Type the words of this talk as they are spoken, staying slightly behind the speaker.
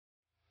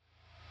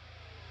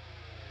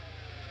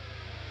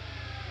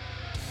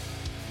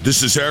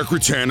This is Eric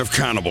Rutan of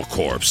Cannibal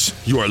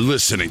Corpse. You are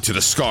listening to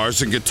the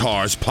Scars and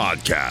Guitars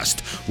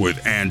podcast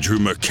with Andrew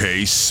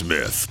McKay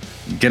Smith.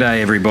 G'day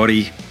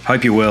everybody,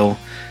 hope you're well.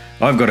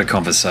 I've got a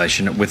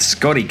conversation with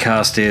Scotty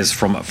Carstairs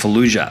from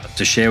Fallujah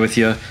to share with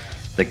you.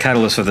 The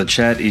catalyst for the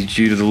chat is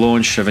due to the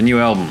launch of a new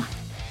album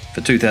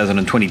for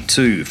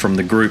 2022 from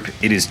the group.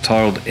 It is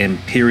titled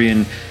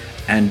Empyrean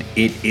and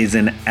it is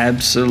an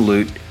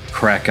absolute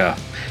cracker.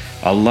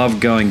 I love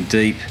going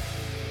deep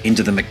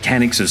into the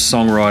mechanics of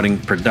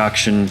songwriting,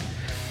 production,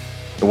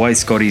 the way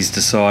Scotty's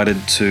decided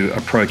to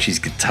approach his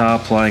guitar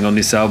playing on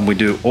this album. We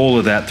do all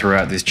of that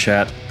throughout this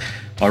chat.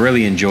 I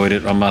really enjoyed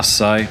it, I must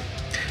say.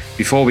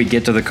 Before we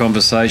get to the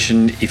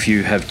conversation, if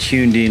you have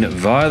tuned in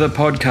via the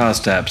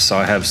podcast apps,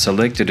 I have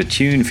selected a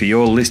tune for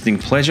your listening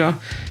pleasure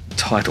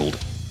titled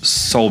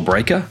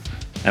Soulbreaker.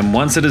 And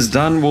once it is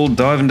done, we'll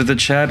dive into the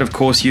chat. Of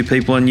course, you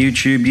people on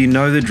YouTube, you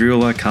know the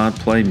drill. I can't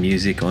play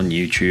music on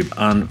YouTube,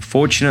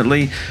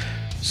 unfortunately.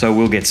 So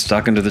we'll get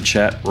stuck into the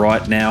chat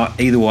right now.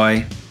 Either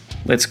way,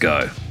 let's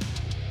go.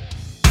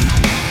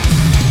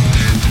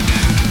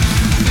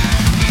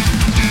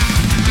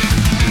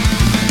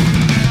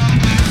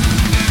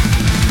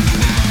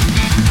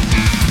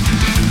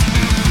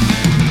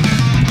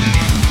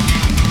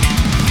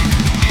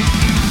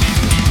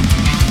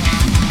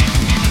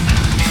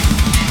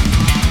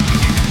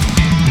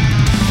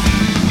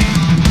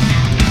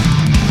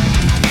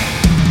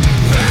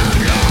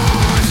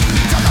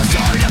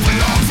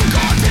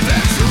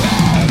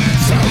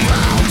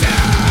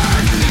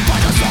 Surrounded by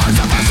the stars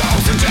of our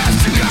souls.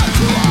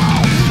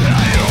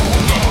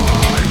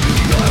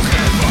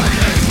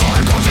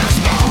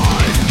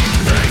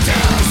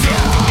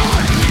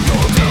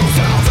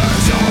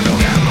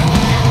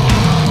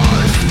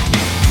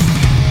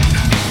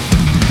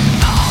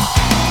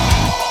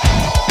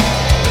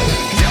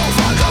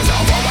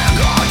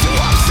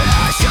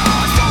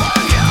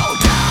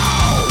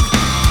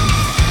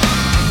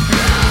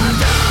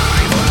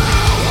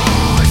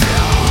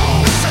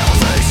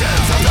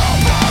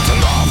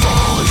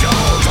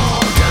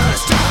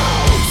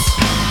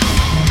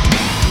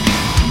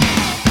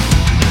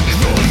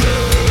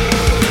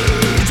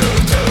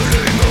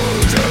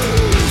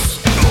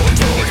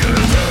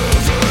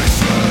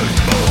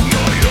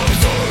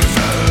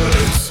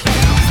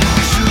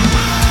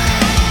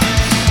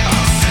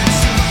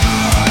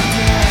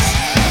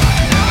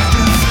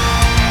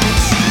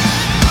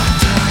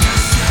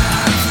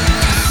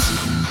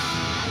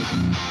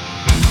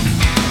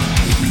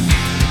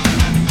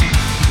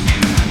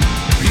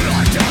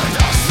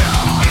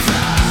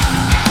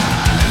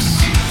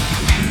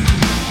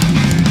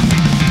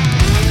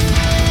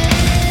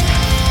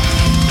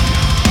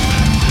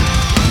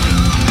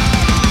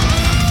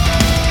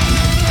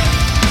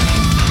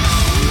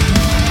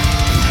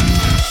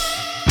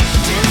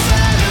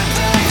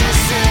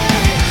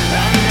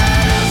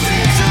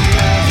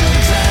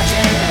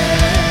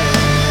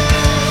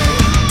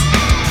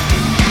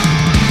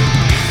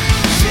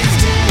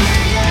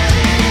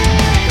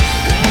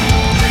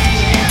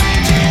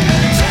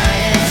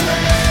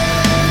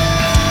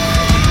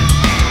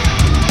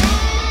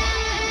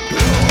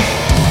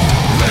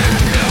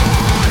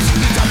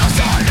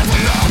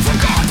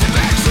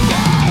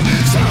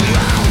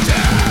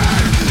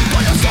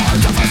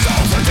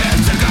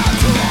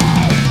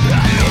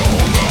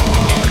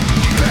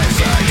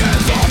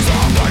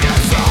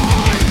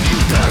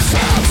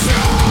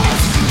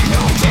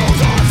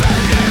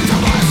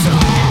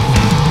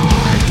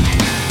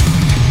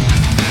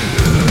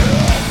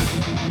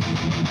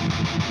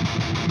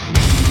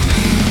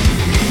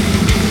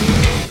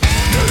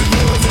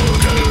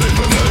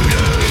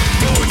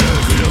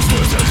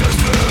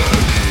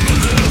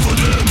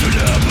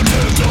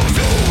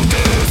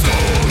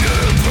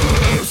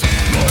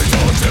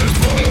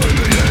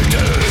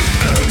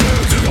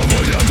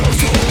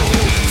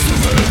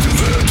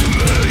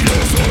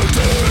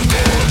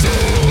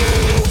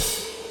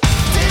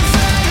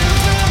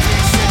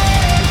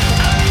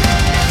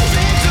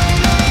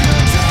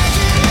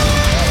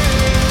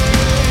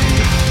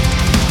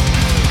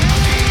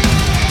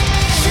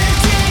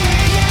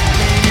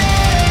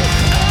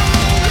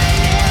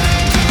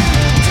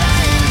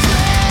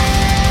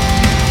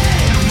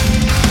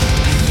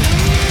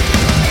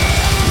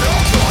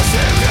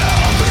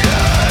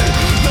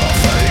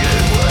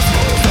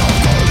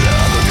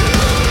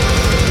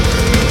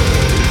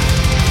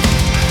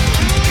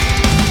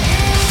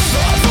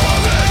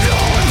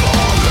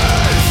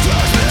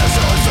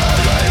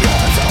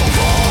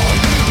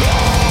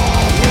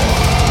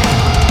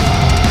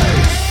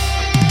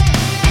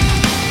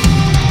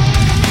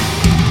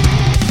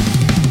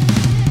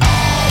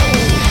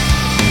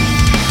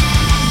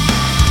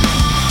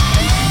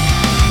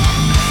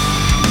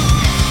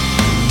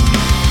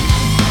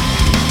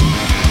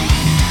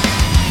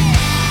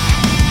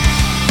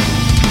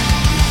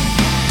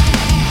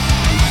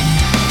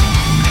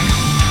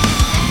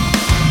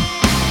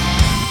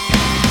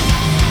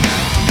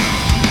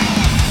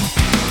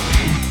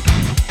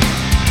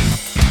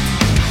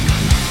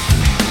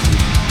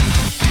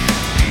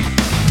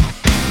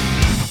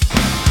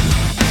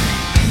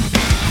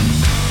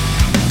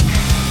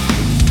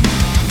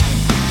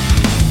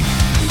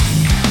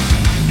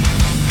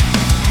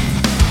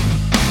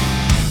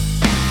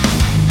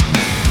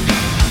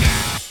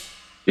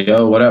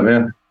 Yo, what up,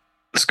 man?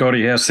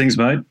 Scotty, how's things,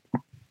 mate?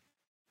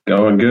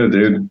 Going good,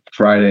 dude.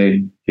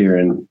 Friday here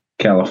in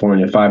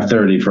California,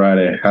 5:30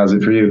 Friday. How's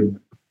it for you?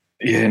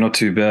 Yeah, not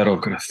too bad.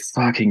 I've got a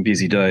fucking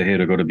busy day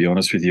ahead, I've got to be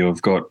honest with you.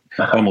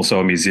 I'm also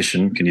a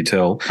musician, can you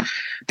tell?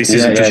 This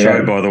isn't a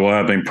show, by the way.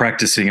 I've been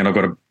practicing and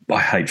I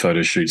hate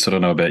photo shoots. I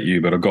don't know about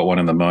you, but I've got one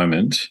in the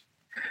moment.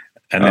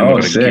 And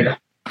then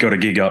got a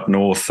gig up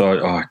north.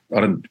 I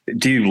don't.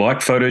 Do you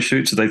like photo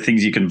shoots? Are they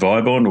things you can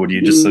vibe on, or do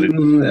you just sort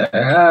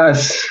of?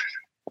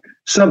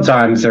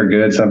 Sometimes they're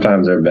good,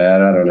 sometimes they're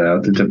bad. I don't know.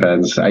 It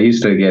depends. I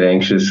used to get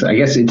anxious. I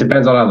guess it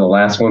depends on how the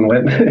last one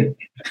went.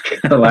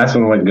 The last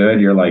one went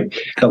good. You're like,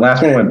 the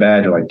last one went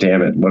bad. You're like,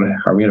 damn it. What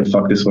are we gonna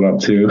fuck this one up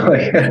too?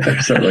 Like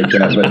something like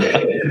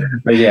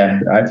that. But yeah,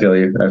 I feel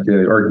you.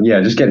 Or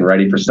yeah, just getting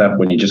ready for stuff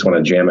when you just want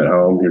to jam at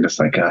home. You're just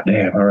like, God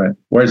damn. All right.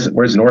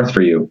 Where's north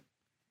for you?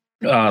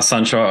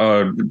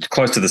 Sunshine,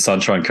 close to the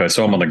Sunshine Coast.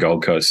 So I'm on the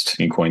Gold Coast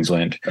in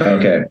Queensland.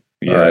 Okay.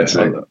 Yeah. All right.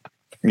 So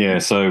yeah,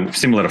 so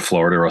similar to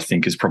Florida, I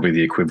think, is probably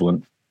the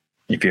equivalent.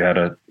 If you had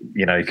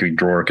you could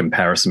draw a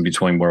comparison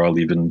between where I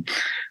live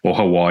or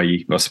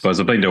Hawaii, I suppose.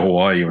 I've been to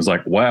Hawaii and was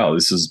like, wow,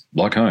 this is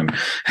like home.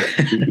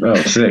 Oh,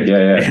 sick.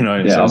 Yeah.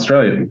 So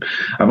Australia.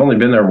 I've only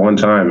been there one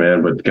time,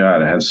 man, but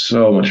God, I had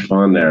so much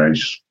fun there. I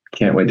just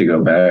can't wait to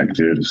go back,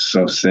 dude. It's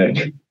so sick.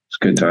 It's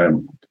a good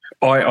time.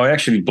 I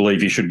actually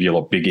believe you should be a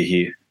lot bigger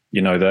here.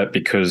 You know that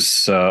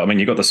because,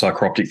 you've got the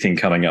Psychroptic thing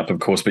coming up, of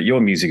course, but your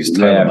music is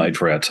tailor-made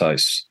for our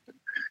tastes.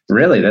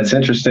 Really? That's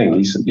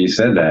interesting. You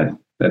said that.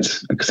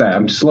 That's because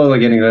I'm slowly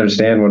getting to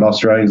understand what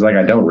Australians like.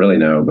 I don't really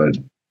know, but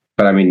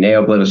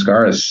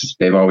Neoblitoscarus,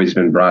 they've always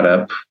been brought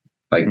up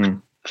like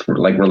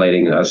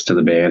relating us to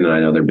the band, and I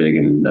know they're big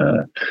in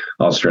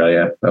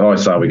Australia. I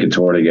always thought we could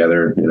tour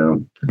together,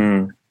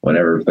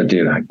 whatever. But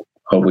dude, I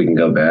hope we can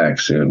go back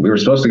soon. We were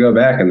supposed to go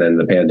back, and then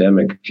the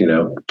pandemic,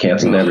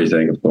 canceled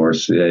everything, of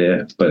course.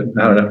 Yeah. But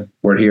I don't know.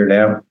 We're here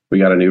now. We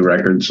got a new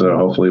record, so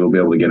hopefully we'll be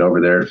able to get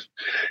over there if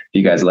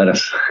you guys let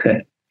us.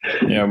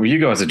 Yeah, well, you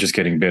guys are just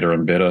getting better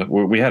and better.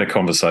 We had a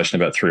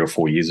conversation about 3 or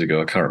 4 years ago.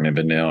 I can't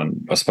remember now.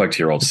 And I spoke to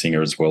your old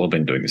singer as well. I've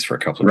been doing this for a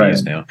couple of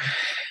years now.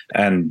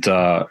 And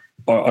I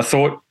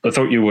thought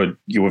you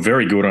were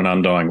very good on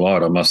Undying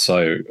Light, I must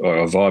say.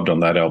 I vibed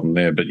on that album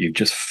there, but you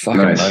just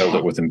fucking nailed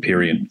it with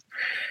Empyrean.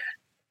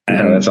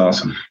 And that's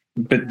awesome.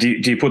 But do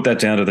you put that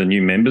down to the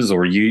new members,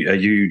 or are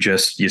you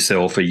just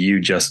yourself? Are you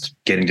just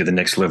getting to the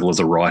next level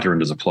as a writer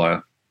and as a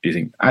player? Do you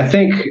think? I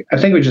think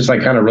we just like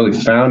kind of really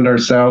found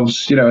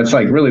ourselves. It's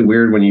like really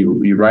weird when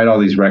you write all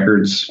these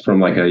records from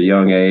like a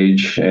young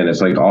age, and it's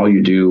like all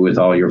you do with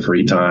all your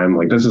free time.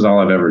 Like this is all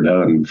I've ever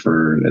done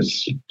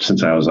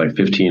since I was like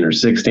 15 or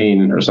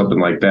 16 or something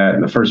like that.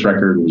 And the first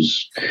record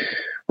was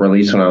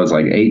released when I was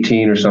like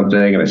 18 or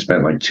something, and I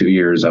spent like 2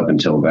 years up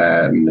until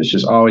that. And it's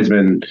just always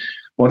been.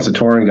 Once the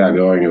touring got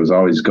going, it was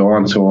always go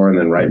on tour and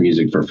then write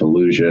music for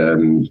Fallujah,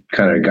 and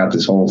kind of got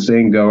this whole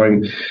thing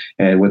going.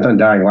 And with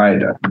Undying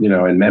Light,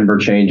 and member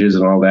changes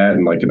and all that,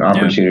 and like an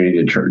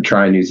opportunity to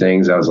try new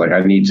things, I was like,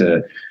 I need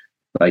to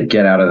like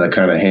get out of the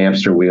kind of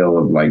hamster wheel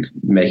of like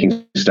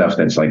making stuff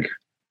that's like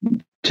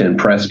to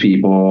impress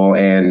people.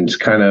 And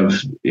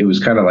it was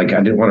kind of like,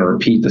 I didn't want to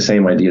repeat the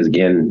same ideas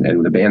again.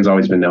 And the band's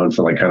always been known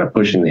for like kind of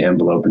pushing the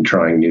envelope and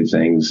trying new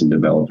things and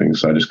developing.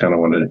 So I just kind of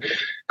wanted to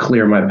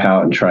clear my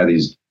palate and try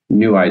these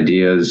new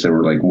ideas that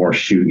were like more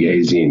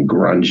shoegazy and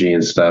grungy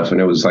and stuff.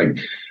 And it was like,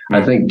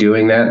 I think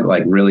doing that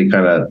like really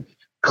kind of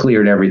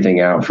cleared everything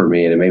out for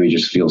me. And it made me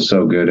just feel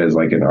so good as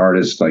like an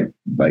artist, like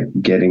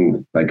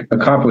getting, like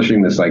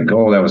accomplishing this like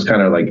goal that was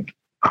kind of like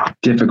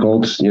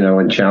difficult,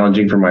 and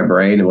challenging for my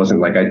brain. It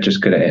wasn't like I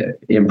just could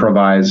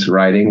improvise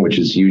writing, which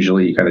is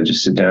usually you kind of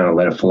just sit down and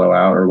let it flow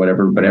out or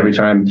whatever. But every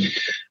time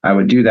I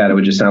would do that, it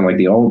would just sound like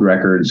the old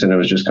records. And it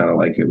was just kind of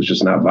like, it was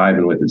just not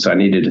vibing with it. So I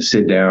needed to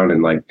sit down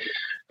and like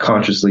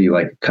consciously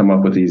like come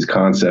up with these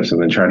concepts and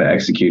then try to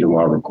execute them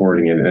while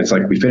recording it. And it's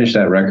like we finished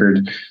that record,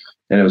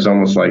 and it was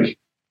almost like,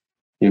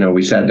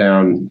 we sat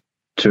down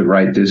to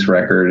write this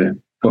record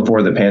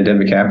before the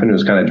pandemic happened. It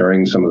was kind of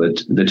during some of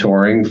the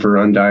touring for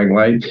Undying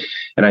Light,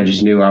 and I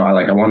just knew I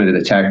wanted to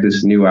attack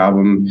this new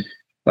album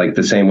like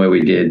the same way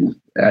we did,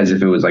 as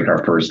if it was like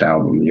our first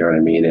album, you know what I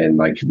mean? And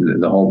like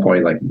the whole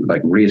point, like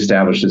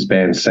reestablish this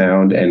band's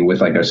sound, and with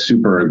like a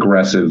super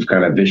aggressive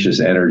kind of vicious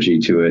energy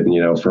to it.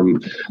 And,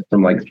 from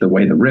like the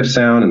way the riff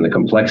sound and the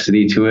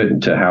complexity to it,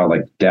 and to how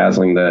like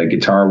dazzling the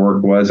guitar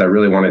work was, I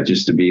really wanted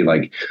just to be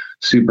like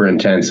super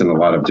intense in a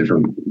lot of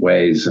different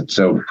ways.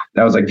 So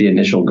that was like the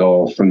initial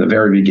goal from the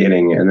very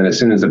beginning. And then as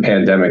soon as the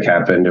pandemic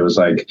happened, it was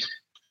like,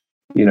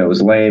 it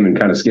was lame and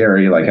kind of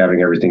scary, like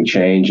having everything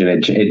change. And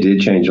it did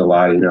change a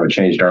lot. It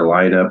changed our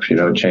lineup,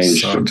 it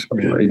changed.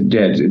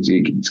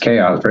 It's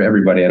chaos for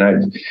everybody. And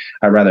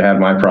I'd rather have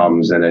my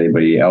problems than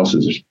anybody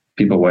else's.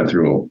 People went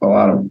through a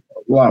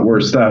lot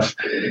worse stuff.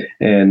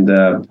 And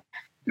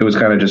it was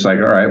kind of just like,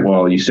 all right,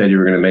 well, you said you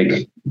were going to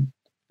make,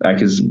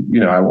 because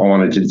I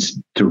wanted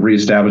to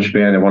reestablish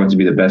band. I wanted it to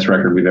be the best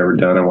record we've ever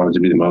done. I wanted it to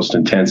be the most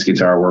intense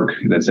guitar work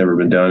that's ever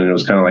been done. And it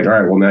was kind of like, all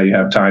right, well, now you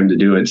have time to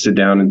do it. Sit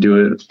down and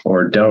do it,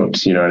 or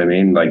don't. You know what I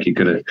mean? Like you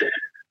could have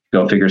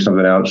go figure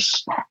something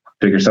else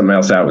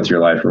out with your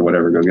life or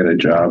whatever, go get a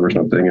job or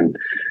something. And,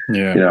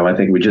 I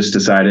think we just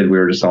decided, we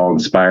were just all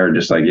inspired,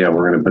 just like,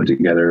 we're going to put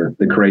together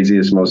the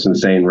craziest, most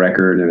insane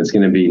record, and it's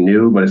going to be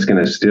new, but it's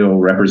going to still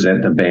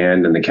represent the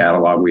band and the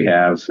catalog we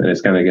have. And it's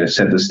going to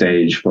set the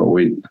stage for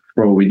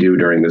what we do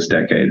during this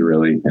decade,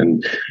 really.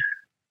 And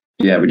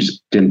we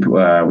just didn't,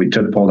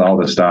 pulled all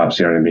the stops,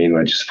 you know what I mean?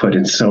 I just put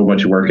in so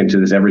much work into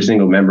this. Every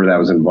single member that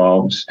was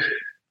involved,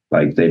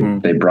 like they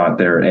brought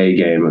their A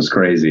game. It was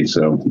crazy.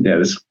 So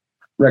this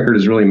record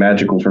is really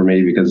magical for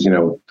me because,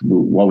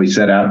 what we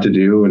set out to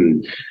do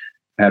and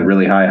had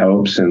really high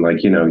hopes, and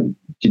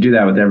you do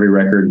that with every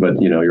record,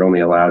 but you're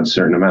only allowed a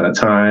certain amount of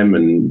time,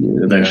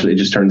 and eventually it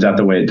just turns out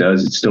the way it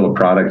does. It's still a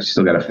product. You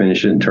still got to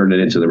finish it and turn it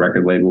into the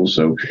record label.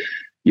 So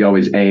you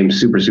always aim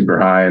super, super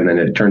high, and then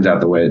it turns out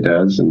the way it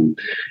does, and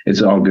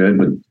it's all good.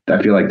 But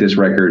I feel like this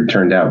record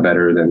turned out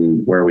better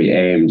than where we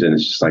aimed, and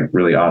it's just like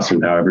really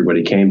awesome how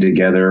everybody came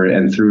together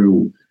and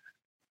through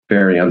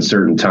very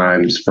uncertain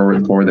times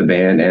for the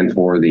band and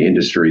for the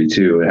industry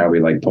too, and how we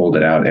pulled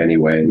it out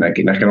anyway. And I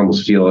can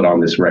almost feel it on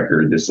this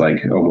record, this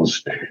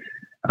almost,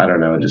 I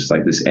don't know, just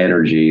this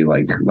energy,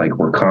 like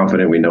we're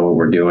confident, we know what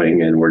we're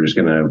doing, and we're just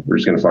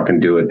gonna fucking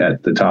do it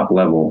at the top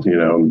level,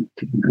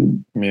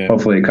 And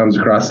hopefully it comes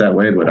across that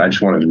way. But I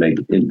just wanted to make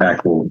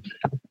impactful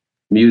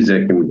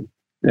music, and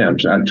I'm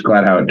just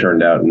glad how it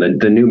turned out.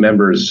 And the new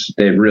members,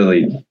 they've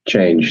really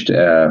changed.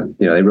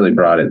 They really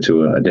brought it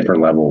to a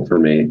different level for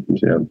me.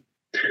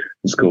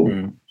 It's cool.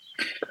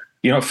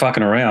 You're not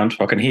fucking around.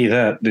 I can hear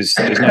that. There's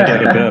no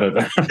doubt about it.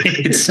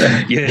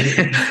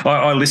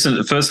 I listened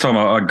the first time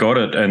I got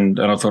it, and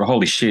I thought,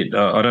 holy shit,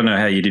 I don't know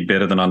how you did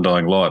better than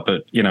Undying Light,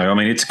 but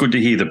it's good to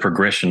hear the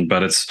progression.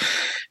 But it's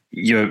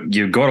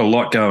you've got a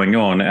lot going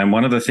on, and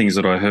one of the things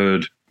that I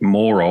heard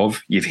more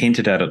of, you've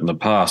hinted at it in the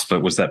past,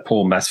 but was that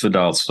Paul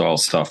Masvidal style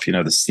stuff.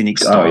 The cynic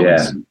style. Oh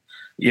yeah.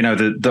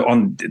 The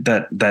on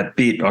that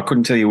bit, I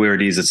couldn't tell you where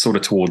it is. It's sort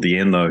of toward the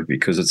end though,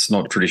 because it's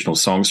not traditional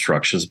song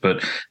structures,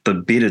 but the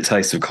bitter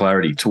taste of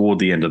clarity toward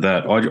the end of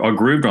that. I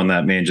grooved on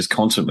that, man, just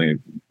constantly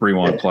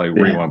rewind, play.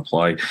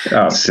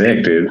 Oh,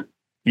 sick, dude.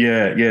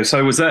 Yeah.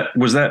 So was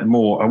that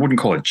more, I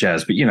wouldn't call it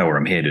jazz, but you know where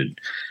I'm headed.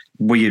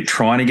 Were you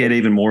trying to get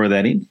even more of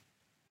that in?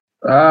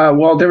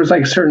 Well, there was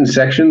certain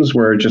sections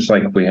where just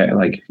we had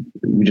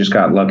we just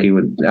got lucky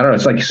with, I don't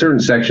know, it's certain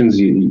sections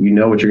you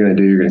know what you're going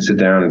to do. You're going to sit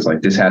down. It's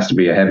this has to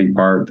be a heavy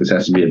part. This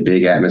has to be a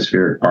big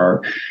atmospheric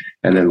part.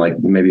 And then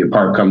maybe a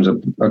part comes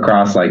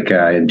across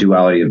in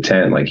Duality of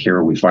 10,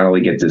 here we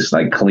finally get this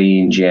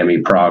clean, jammy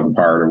prog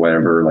part or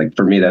whatever.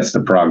 For me, that's the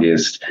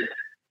proggiest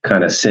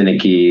kind of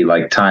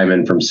cynic-y,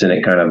 Timon from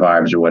Cynic kind of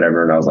vibes or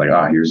whatever. And I was like,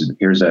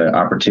 here's an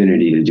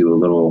opportunity to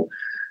do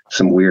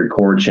some weird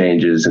chord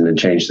changes and then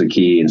change the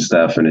key and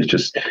stuff. And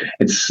it's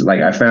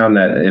I found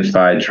that if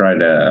I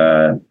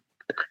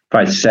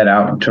set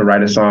out to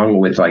write a song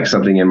with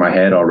something in my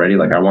head already,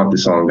 I want the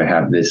song to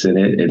have this in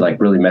it, it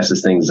really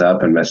messes things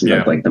up and messes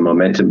up the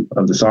momentum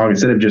of the song,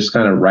 instead of just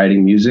kind of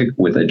writing music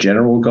with a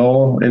general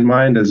goal in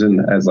mind, as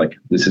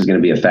this is going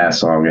to be a fast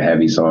song, a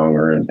heavy song,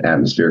 or an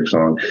atmospheric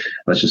song.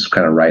 Let's just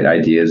kind of write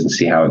ideas and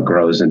see how it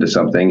grows into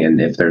something.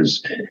 And if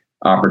there's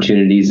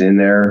opportunities in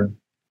there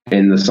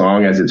in the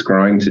song as it's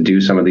growing to do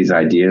some of these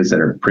ideas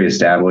that are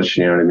pre-established,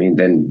 you know what I mean,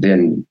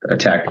 then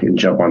attack and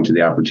jump onto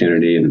the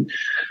opportunity. And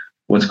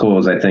what's cool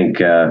is I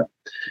think, I've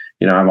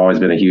always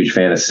been a huge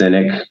fan of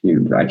Cynic.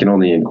 I can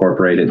only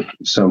incorporate it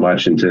so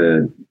much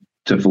into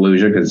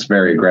Fallujah because it's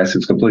very aggressive.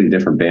 It's a completely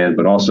different band,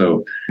 but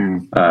also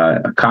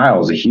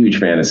Kyle's a huge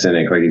fan of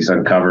Cynic. He's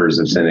done covers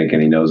of Cynic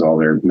and he knows all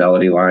their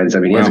melody lines. I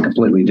mean, he has a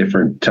completely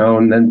different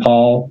tone than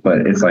Paul,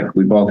 but it's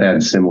we both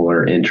had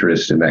similar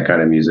interest in that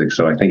kind of music.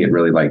 So I think it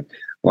really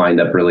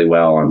lined up really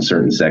well on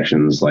certain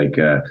sections,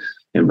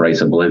 Embrace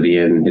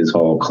Oblivion, his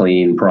whole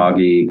clean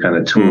proggy kind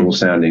of Tool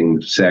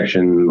sounding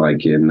section,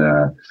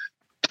 in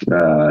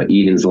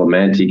Eden's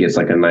Lament, he gets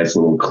a nice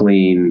little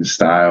clean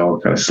style,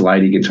 kind of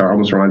slidey guitar,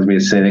 almost reminds me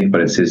of Cynic,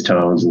 but it's his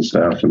tones and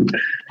stuff. And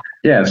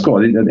yeah, it's cool.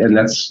 And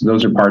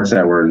those are parts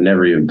that were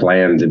never even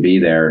planned to be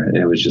there. And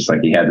it was just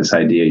he had this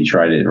idea, he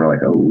tried it, and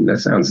we're oh, that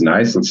sounds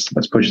nice.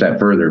 Let's push that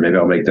further. Maybe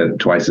I'll make that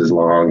twice as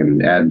long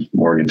and add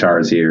more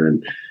guitars here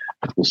and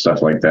cool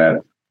stuff like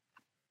that.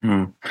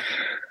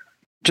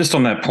 Just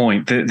on that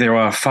point, there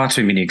are far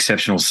too many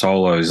exceptional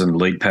solos and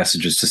lead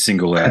passages to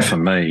single out for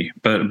me.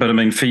 But I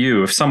mean, for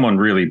you, if someone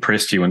really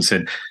pressed you and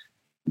said,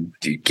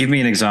 give me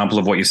an example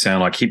of what you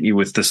sound like, hit me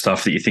with the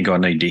stuff that you think I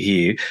need to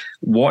hear,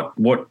 what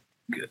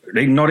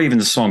not even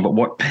the song, but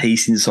what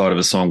piece inside of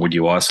a song would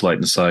you isolate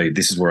and say,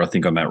 this is where I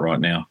think I'm at right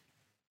now?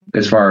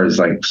 As far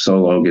as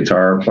solo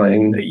guitar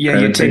playing? Yeah,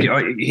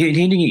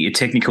 hinting at your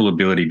technical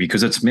ability,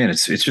 because it's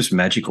just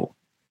magical.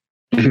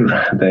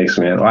 Thanks,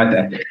 man.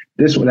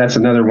 That's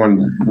another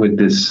one with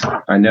this.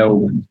 I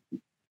know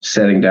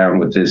setting down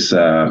with this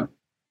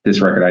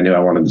record, I knew I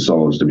wanted the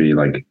solos to be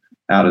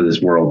out of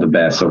this world, the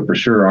best. So for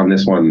sure on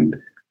this one,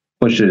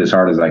 pushed it as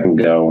hard as I can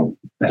go.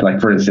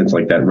 For instance,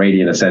 that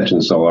Radiant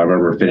Ascension solo, I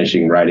remember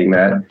finishing writing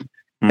that.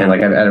 And I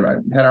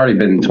had already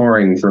been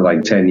touring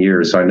for 10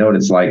 years. So I know what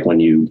it's like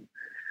when you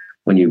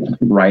when you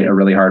write a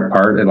really hard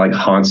part, it like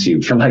haunts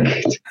you for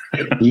like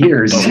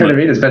years. You know what I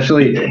mean?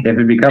 Especially if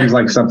it becomes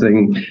like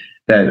something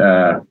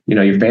that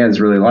your fans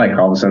really like.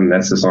 All of a sudden,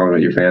 that's the song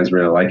that your fans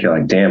really like. You're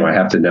like, damn, I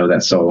have to know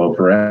that solo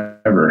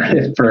forever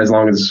for as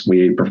long as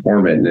we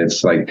perform it. And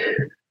it's like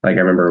I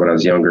remember when I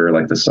was younger,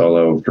 like the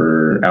solo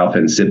for Alpha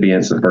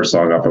Incipients, the first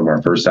song off of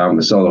our first album,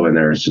 the solo in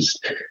there is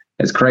just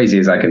as crazy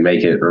as I can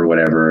make it or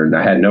whatever. And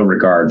I had no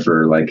regard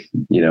for like,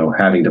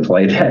 having to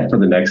play that for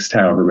the next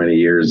however many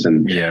years.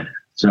 And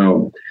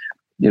so,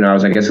 I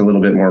was, I guess, a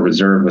little bit more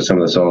reserved with some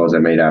of the solos I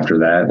made after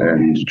that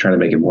and trying to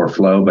make it more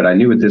flow. But I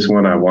knew with this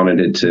one, I wanted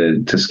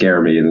it to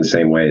scare me in the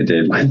same way it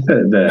did with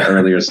the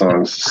earlier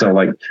songs. So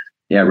like,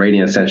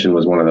 Radiant Ascension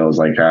was one of those,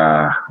 like,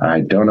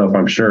 I don't know if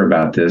I'm sure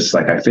about this.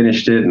 Like I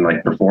finished it and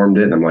like performed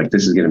it. And I'm like,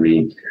 this is going to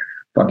be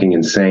fucking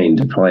insane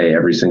to play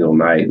every single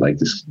night. Like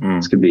this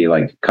could be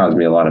like cause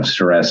me a lot of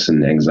stress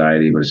and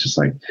anxiety, but it's just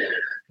like,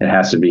 it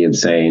has to be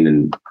insane.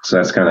 And so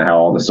that's kind of how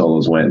all the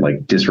solos went,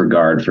 like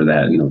disregard for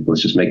that. And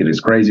let's just make it as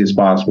crazy as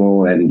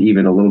possible. And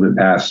even a little bit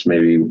past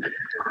maybe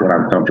what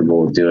I'm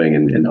comfortable with doing.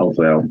 And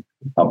hopefully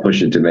I'll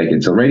push it to make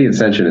it. So Radiant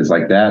Ascension is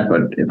like that.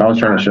 But if I was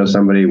trying to show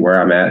somebody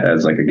where I'm at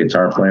as like a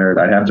guitar player,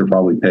 I'd have to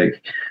probably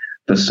pick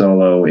the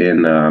solo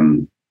in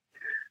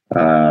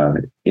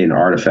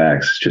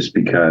Artifacts, just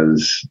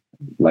because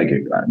like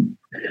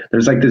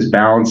there's like this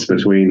balance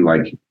between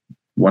like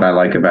what I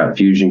like about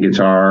fusion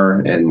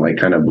guitar and like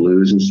kind of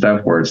blues and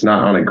stuff, where it's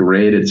not on a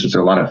grid. It's just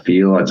a lot of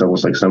feel. It's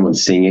almost like someone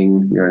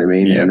singing, you know what I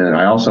mean? Yeah. And then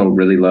I also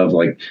really love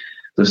like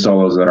the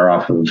solos that are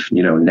off of,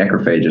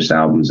 Necrophagist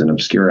albums and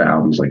Obscura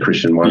albums, like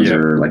Christian ones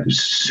are like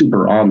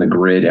super on the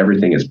grid.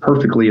 Everything is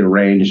perfectly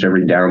arranged.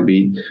 Every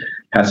downbeat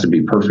has to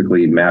be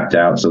perfectly mapped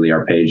out so the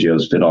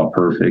arpeggios fit all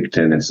perfect.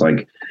 And it's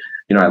like,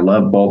 I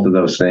love both of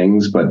those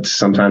things, but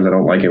sometimes I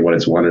don't like it when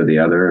it's one or the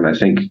other. And I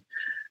think,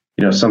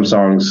 some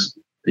songs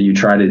you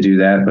try to do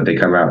that, but they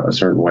come out a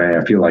certain way.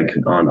 I feel like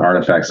on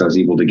Artifacts, I was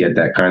able to get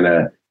that kind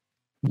of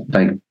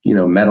like,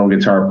 metal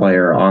guitar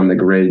player on the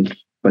grid.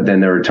 But then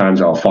there were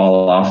times I'll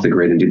fall off the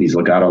grid and do these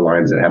legato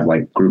lines that have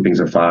like groupings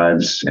of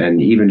fives.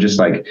 And even just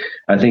like,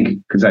 I think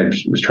because I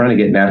was trying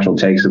to get natural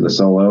takes of the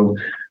solo,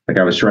 like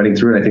I was shredding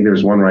through it. I think there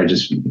was one where I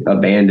just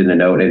abandoned a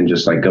note and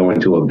just like go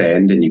into a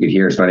bend, and you could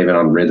hear it's not even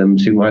on rhythm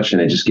too much.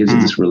 And it just gives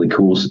it this really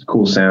cool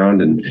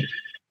sound. And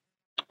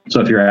so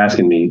if you're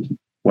asking me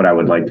what I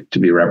would like to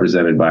be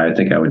represented by, I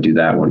think I would do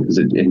that one, because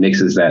it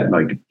mixes that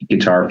like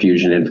guitar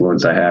fusion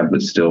influence I have,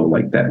 but still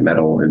like that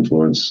metal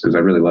influence. Because I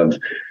really love,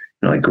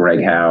 like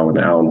Greg Howe and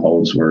Alan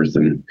Holdsworth,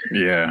 and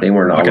they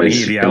weren't always.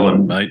 I can hear the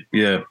Alan, mate.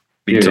 Yeah.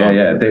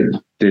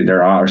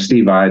 There are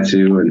Steve Vai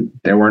too, and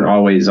they weren't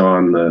always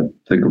on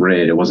the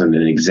grid. It wasn't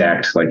an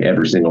exact like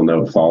every single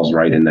note falls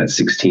right in that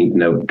 16th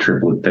note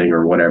triplet thing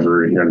or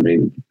whatever. You know what I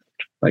mean?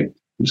 Like,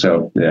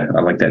 so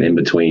I like that in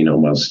between.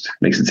 Almost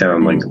makes it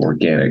sound like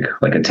organic,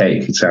 like a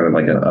take. It sounded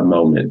like a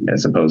moment,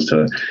 as opposed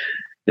to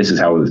this is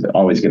how it's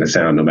always going to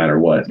sound no matter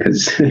what,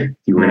 because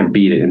you were going to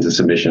beat it into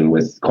submission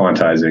with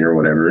quantizing or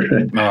whatever.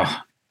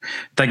 Oh,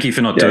 thank you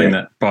for not doing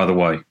that, by the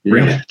way.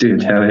 Really,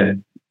 dude.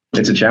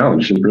 It's a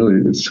challenge.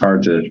 It's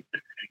hard to,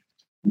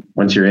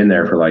 once you're in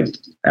there for like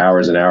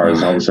hours and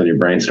hours, all of a sudden your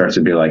brain starts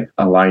to be like,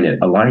 align it.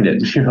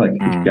 You're like,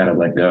 you got to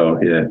let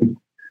go. Yeah.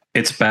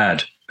 It's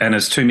bad. And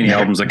there's too many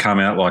albums that come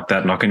out like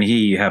that. And I can hear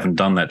you haven't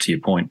done that, to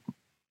your point.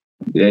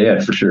 Yeah,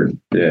 for sure.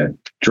 Yeah.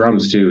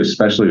 Drums too,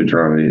 especially with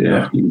drum.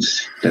 Yeah.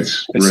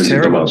 That's ruins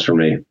it the most for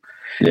me.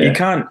 Yeah. You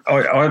can't,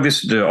 I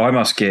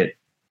must get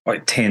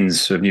like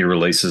tens of new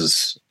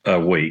releases a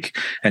week.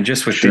 And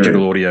just with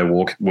digital audio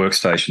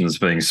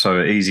workstations being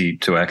so easy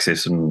to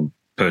access and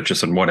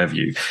purchase and what have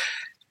you,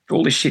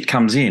 all this shit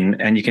comes in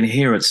and you can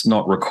hear it's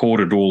not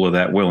recorded all of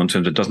that well, in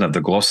terms of it doesn't have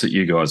the gloss that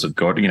you guys have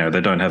got.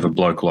 They don't have a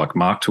bloke like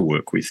Mark to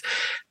work with,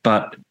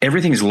 but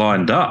everything's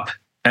lined up.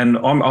 And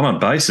I'm a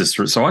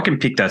bassist, so I can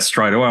pick that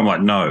straight away. I'm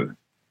like, no,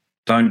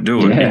 don't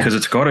do it, because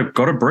it's got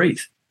to breathe.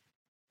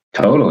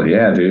 Totally,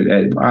 yeah,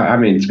 dude. I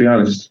mean, to be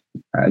honest,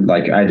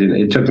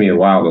 it took me a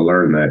while to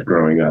learn that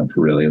growing up,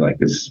 really, like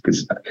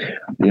because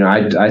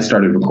I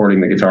started recording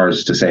the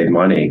guitars to save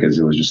money, because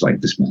it was just like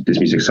this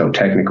music's so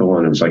technical,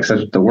 and it was like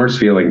such the worst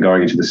feeling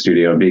going into the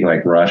studio and being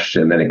like rushed,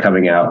 and then it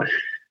coming out.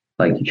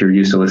 Like you're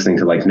used to listening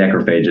to like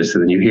Necrophagist,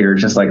 and then you hear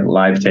just like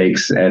live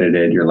takes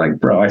edited. You're like,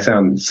 bro, I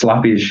sound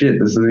sloppy as shit.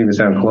 This doesn't even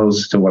sound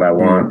close to what I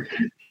want.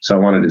 So I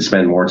wanted to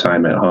spend more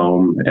time at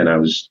home, and I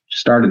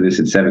started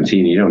this at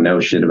 17. You don't know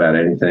shit about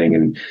anything,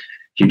 and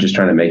you're just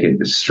trying to make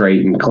it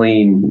straight and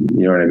clean.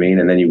 You know what I mean?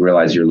 And then you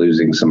realize you're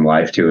losing some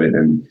life to it,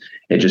 and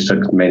it just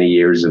took many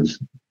years of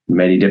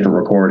many different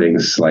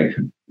recordings. Like,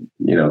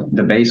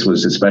 the bass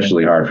was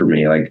especially hard for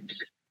me. Like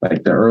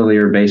the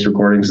earlier bass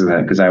recordings of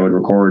that, because I would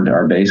record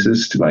our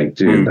bassist, like,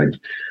 dude, like it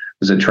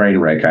was a train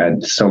wreck. I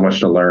had so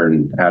much to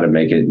learn how to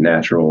make it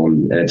natural.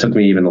 And it took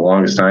me even the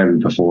longest time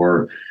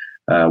before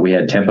we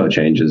had tempo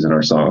changes in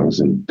our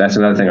songs. And that's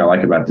another thing I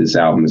like about this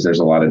album, is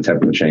there's a lot of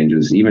tempo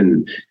changes,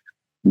 even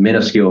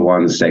minuscule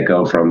ones that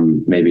go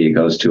from, maybe it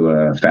goes to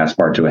a fast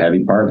part to a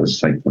heavy part. Let's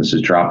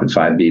just drop at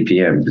 5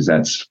 BPM, because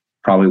that's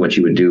probably what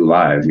you would do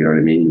live. You know what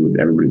I mean?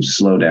 Everybody would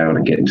slow down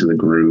and get into the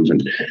groove.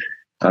 And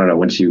I don't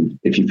know, if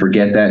you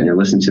forget that and you're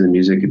listening to the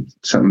music,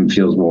 something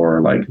feels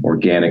more like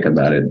organic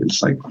about it.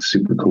 It's like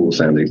super cool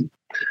sounding.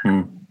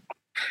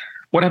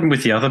 What happened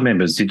with the other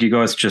members? Did you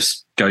guys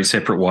just go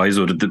separate ways,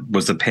 or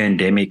was the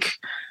pandemic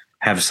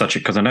have such a,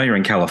 because I know you're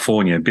in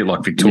California, a bit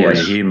like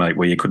Victoria here, mate,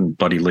 where you couldn't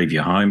bloody leave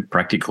your home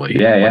practically.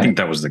 Yeah. I think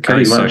that was the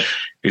case. So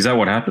is that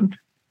what happened?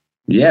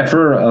 Yeah,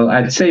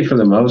 I'd say for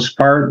the most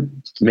part,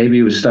 maybe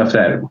it was stuff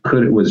that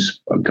was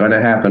going to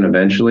happen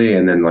eventually,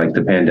 and then like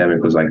the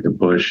pandemic was like the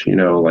push, you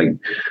know, like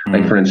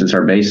for instance,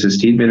 our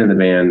bassist, he'd been in the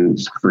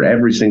band for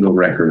every single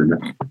record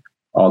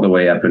all the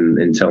way up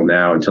until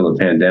now, until the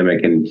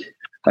pandemic, and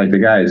like the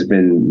guy has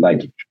been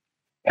like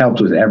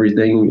helped with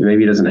everything.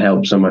 Maybe he doesn't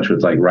help so much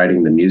with like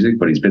writing the music,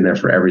 but he's been there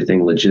for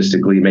everything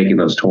logistically, making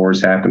those tours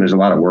happen. There's a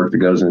lot of work that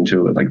goes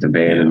into it, like the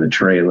band and the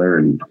trailer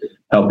and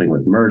helping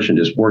with merch and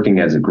just working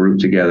as a group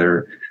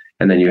together.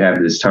 And then you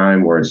have this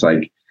time where it's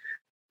like,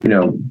 you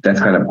know, that's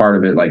kind of part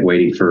of it, like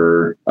waiting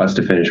for us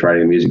to finish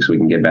writing the music so we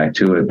can get back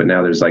to it. But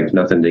now there's like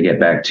nothing to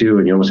get back to,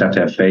 and you almost have to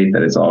have faith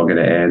that it's all going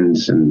to end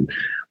and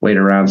wait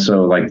around.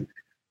 So like,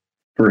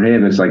 for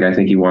him, it's like I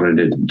think he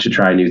wanted to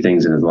try new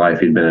things in his life.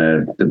 He'd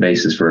been the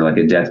bassist for like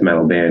a death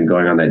metal band,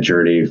 going on that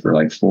journey for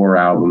like 4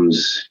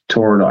 albums,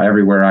 toured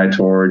everywhere I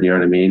toured, you know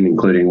what I mean,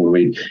 including when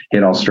we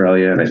hit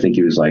Australia. And I think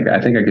he was like,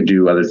 I think I could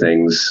do other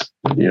things,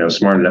 you know,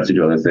 smart enough to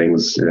do other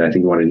things. And I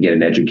think he wanted to get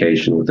an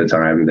education with the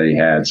time that he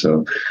had.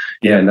 So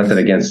yeah, nothing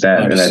against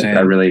that. And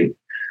I really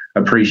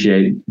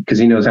appreciate, because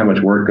he knows how much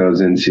work goes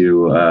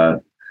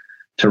into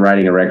to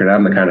writing a record.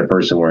 I'm the kind of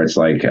person where it's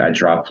like I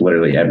drop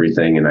literally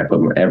everything and I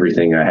put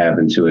everything I have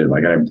into it.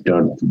 Like I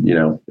don't, you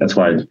know, that's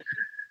why you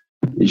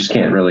just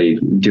can't really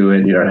do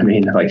it. You know what I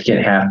mean? Like you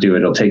can't half do it.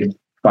 It'll take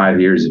 5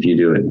 years if you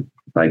do it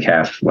like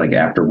half, like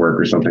after work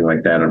or something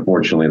like that.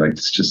 Unfortunately, like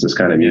it's just this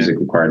kind of music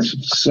requires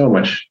so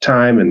much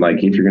time. And like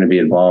if you're going to be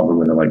involved, I'm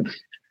going to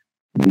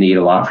like need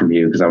a lot from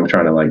you because I'm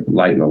trying to like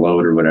lighten the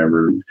load or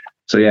whatever.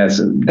 So yeah,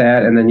 so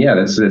that, and then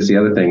that's the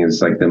other thing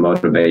is like the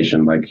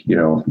motivation. Like, you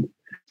know,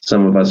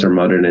 some of us are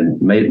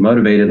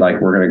motivated like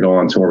we're going to go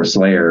on tour with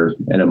Slayer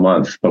in a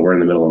month, but we're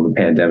in the middle of a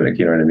pandemic,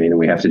 you know what I mean? And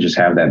we have to just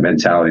have that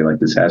mentality, like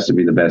this has to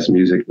be the best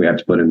music. We have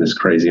to put in this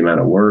crazy amount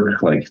of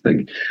work. Like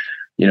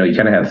you know, you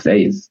kind of have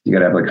faith. You got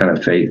to have like kind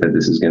of faith that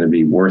this is going to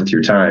be worth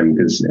your time.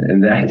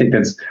 And I think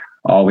that's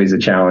always a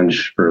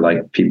challenge for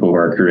like people who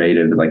are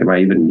creative. Like, am I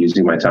even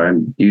using my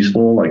time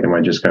useful? Like, am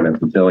I just kind of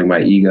fulfilling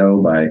my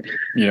ego by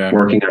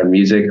working on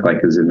music? Like,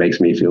 because it makes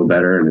me feel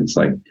better. And it's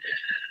like,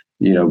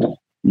 you know,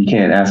 you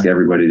can't ask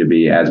everybody to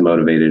be as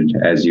motivated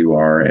as you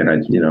are.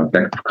 And you know,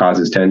 that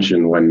causes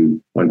tension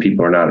when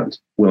people are not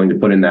willing to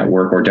put in that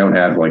work or don't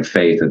have like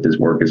faith that this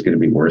work is going to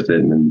be worth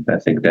it. And I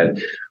think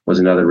that was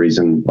another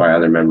reason why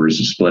other members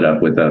split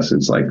up with us.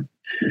 It's like,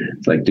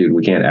 dude,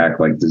 we can't act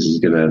like we're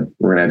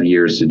going to have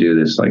years to do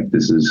this. Like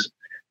this is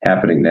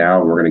happening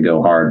now. We're going to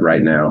go hard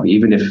right now,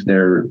 even if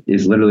there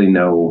is literally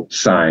no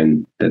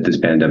sign that this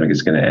pandemic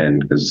is going to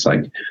end, because it's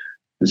like,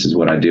 this is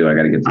what I do. I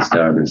got to get this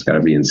done. It's got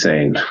to be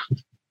insane.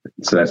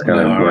 So that's kind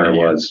of where it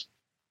was.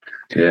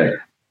 Yeah.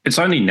 It's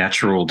only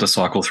natural to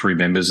cycle through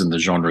members in the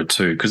genre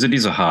too, because it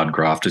is a hard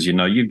graft. As you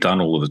know, you've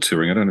done all of the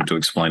touring. I don't have to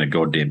explain a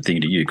goddamn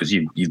thing to you because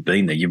you've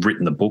been there. You've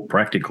written the book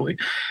practically.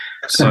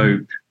 So,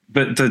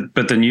 but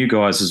the new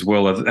guys as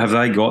well, have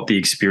they got the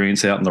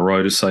experience out on the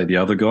road as say the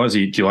other guys? Do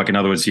you like, in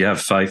other words, do you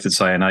have faith that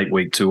say an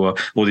 8-week tour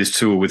or this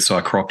tour with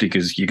Psychroptic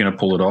is you're going to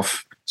pull it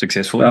off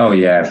successfully? Oh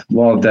yeah.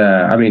 Well,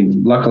 I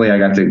mean, luckily I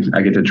got to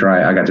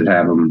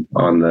have them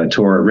on the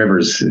tour at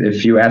Rivers.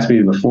 If you asked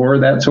me before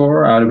that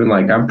tour, I would have been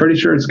like, I'm pretty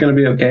sure it's going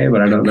to be okay,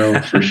 but I don't know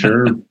for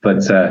sure.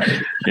 But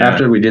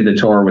after we did the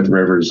tour with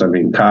Rivers, I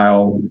mean,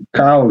 Kyle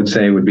would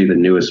say would be the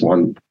newest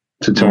one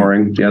to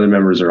touring. The other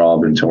members are all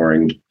been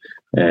touring,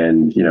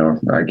 and you know,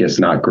 I guess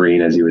not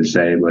green as you would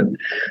say, but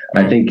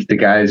I think the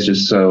guy is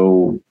just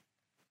so.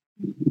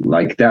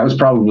 Like that was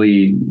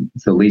probably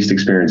the least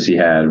experience he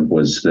had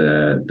was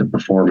the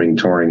performing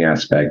touring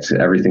aspect.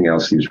 Everything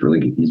else, he's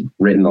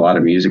written a lot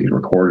of music, he's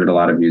recorded a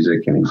lot of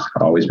music, and he's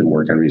always been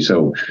working on music.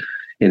 So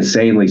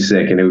insanely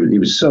sick, and he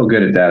was so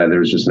good at that, and there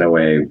was just no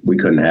way we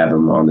couldn't have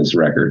him on this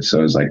record.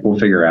 So it's like, we'll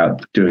figure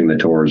out doing the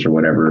tours or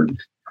whatever.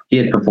 He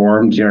had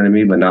performed, you know what I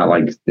mean, but not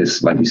like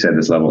this, like you said,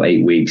 this level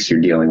 8 weeks.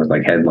 You're dealing with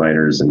like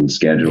headliners and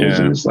schedules,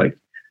 and it's like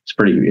it's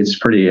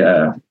pretty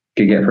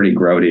could get pretty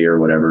grody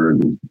or whatever,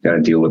 and got to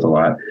deal with a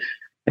lot.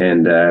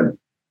 And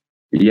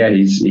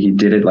he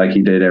did it like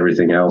he did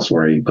everything else,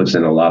 where he puts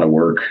in a lot of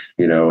work,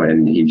 you know,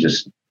 and he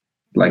just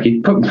like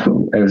it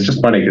was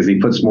just funny because he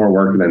puts more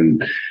work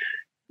than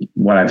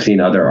what I've seen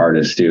other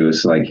artists do.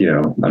 It's like, you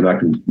know, I'm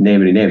not going to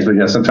name any names, but you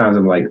know, sometimes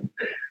I'm like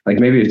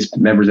maybe it's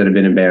members that have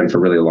been in band for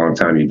a really long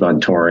time. You've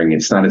done touring,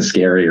 it's not as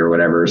scary or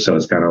whatever, so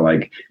it's kind of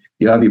like,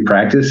 have you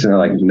practiced? And they're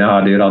like,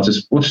 no, dude,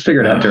 we'll just figure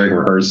it out during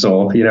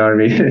rehearsal. You know what I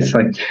mean? It's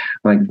like,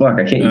 fuck,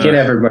 you can't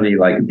have everybody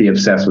like be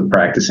obsessed with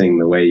practicing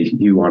the way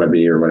you want to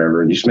be or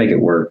whatever. And you just make it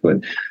work. But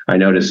I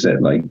noticed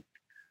that like,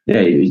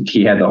 yeah,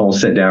 he had the whole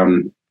sit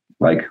down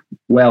like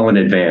well in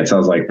advance. I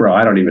was like, bro,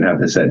 I don't even have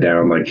to sit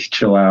down, like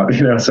chill out,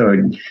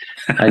 So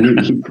I knew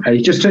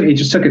he just took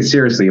it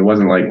seriously. It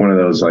wasn't like one of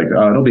those like,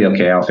 oh, it'll be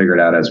okay, I'll figure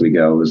it out as we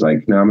go. It was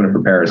like, no, I'm going to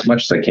prepare as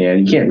much as I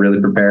can. You can't really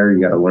prepare.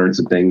 You got to learn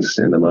some things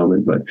in the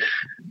moment, but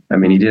I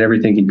mean, he did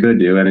everything he could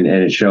do, and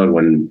it showed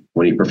when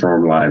he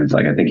performed live. It's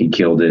like, I think he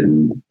killed it,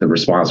 and the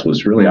response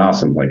was really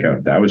awesome. Like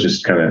I was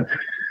just kind of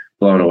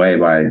blown away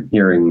by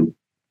hearing.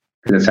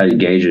 That's how you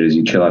gauge it, is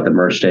you chill at the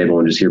merch table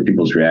and just hear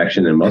people's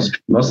reaction. And most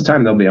of the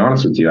time they'll be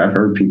honest with you. I've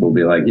heard people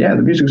be like, yeah,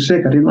 the music was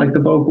sick, I didn't like the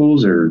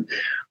vocals, or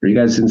you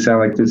guys didn't sound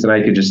like this. And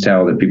I could just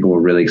tell that people were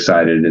really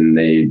excited and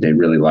they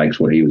really liked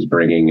what he was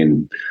bringing.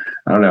 And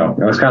I don't know,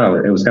 it was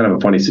kind of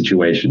a funny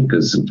situation,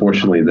 because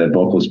unfortunately the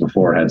vocals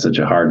before had such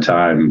a hard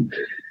time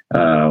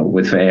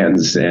with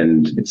fans,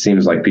 and it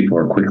seems like people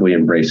are quickly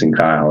embracing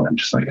Kyle. I'm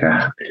just like,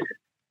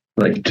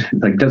 like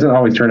doesn't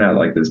always turn out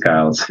like this,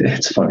 Kyle.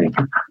 It's funny.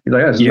 He's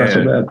like, oh, this is not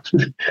so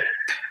bad.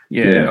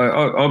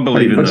 Yeah. I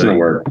believe in the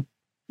work.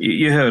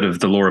 You heard of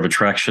the law of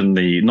attraction,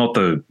 not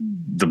the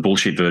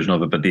bullshit version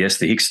of it, but the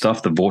Hicks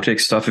stuff, the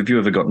vortex stuff. Have you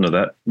ever gotten to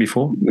that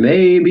before?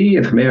 Maybe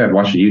I've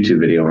watched a YouTube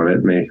video on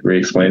it. Maybe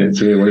re-explain it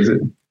to me. What is it?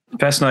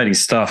 Fascinating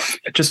stuff.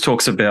 It just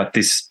talks about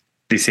this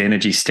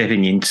energy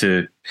stepping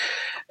into.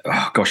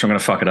 Oh gosh, I'm going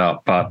to fuck it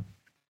up. But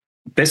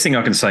best thing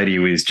I can say to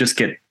you is just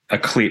get a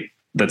clip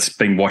that's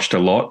been watched a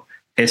lot.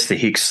 Esther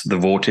Hicks, the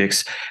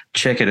vortex.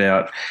 Check it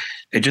out.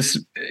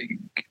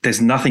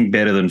 There's nothing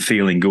better than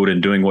feeling good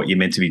and doing what you're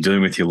meant to be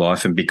doing with your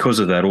life. And because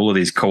of that, all of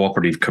these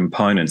cooperative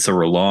components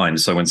are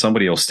aligned. So when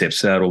somebody else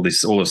steps out, all of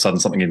a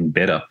sudden something even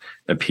better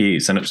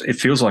appears. And it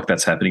feels like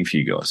that's happening for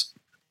you guys.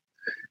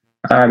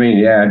 I mean,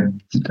 yeah,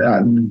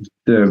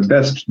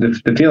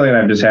 the feeling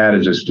I've just had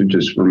is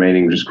just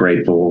remaining just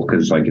grateful,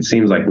 because like it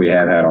seems like we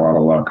have had a lot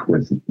of luck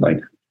with like,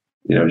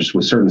 just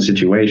with certain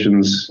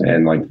situations,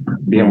 and like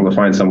being able to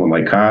find someone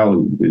like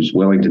Kyle who's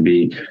willing to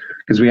be,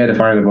 because we had to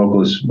find the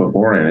vocalist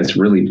beforehand. It's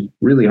really,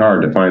 really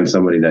hard to find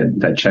somebody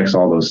that checks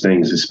all those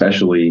things,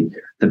 especially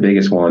the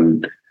biggest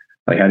one.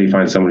 Like, how do you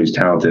find someone who's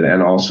talented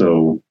and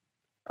also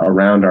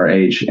around our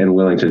age and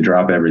willing to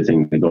drop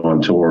everything to go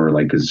on tour?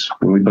 Like, because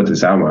when we put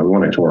this album, I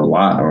want to tour a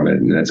lot on it,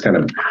 and that's kind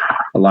of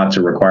a lot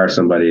to require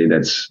somebody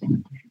that's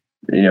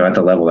at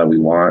the level that we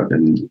want.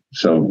 And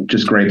so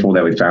just grateful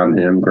that we found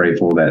him,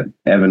 grateful that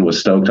Evan was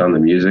stoked on the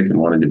music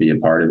and wanted to be a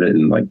part of it,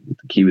 and like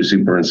he was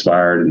super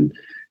inspired. And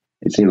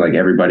it seemed like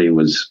everybody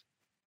was,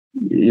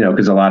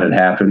 because a lot had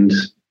happened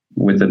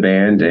with the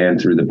band and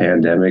through the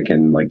pandemic,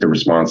 and like the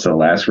response to the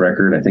last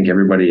record, I think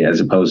everybody,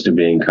 as opposed to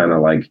being kind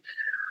of like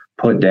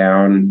put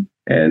down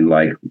and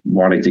like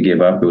wanting to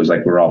give up, it was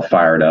like we're all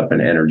fired up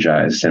and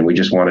energized, and we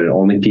just wanted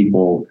only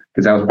people,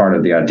 because that was part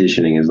of the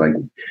auditioning, is like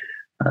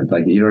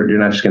you're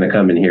not just going to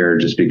come in here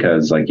just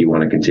because like you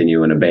want to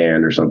continue in a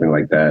band or something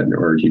like that,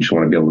 or you just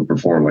want to be able to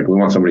perform. Like, we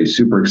want somebody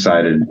super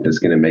excited that's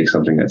going to make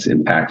something that's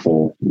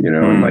impactful,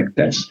 and like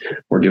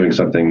we're doing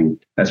something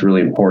that's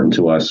really important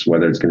to us,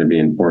 whether it's going to be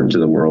important to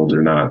the world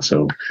or not.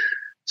 So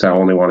I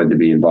only wanted to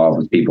be involved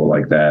with people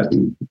like that,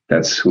 and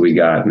that's who we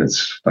got. And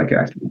it's like,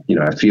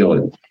 I feel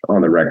it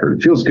on the record.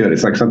 It feels good.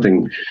 It's like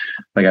something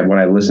like when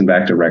I listen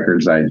back to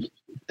records, I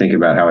think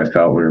about how I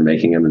felt when we were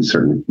making them, and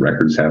certain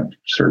records have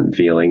certain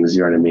feelings,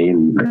 you know what I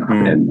mean?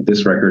 And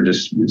this record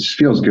just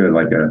feels good,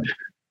 like a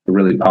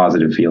really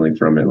positive feeling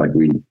from it. Like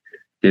we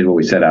did what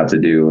we set out to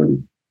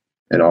do,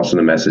 and also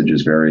the message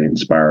is very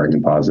inspiring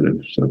and positive.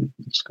 So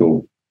it's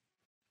cool.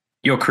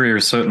 Your career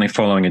is certainly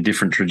following a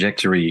different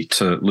trajectory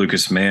to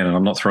Lucas Mann, and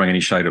I'm not throwing any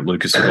shade at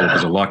Lucas at all,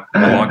 because I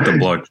like the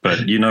bloke,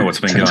 but you know what's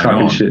been going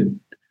on. Shit.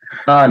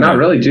 Not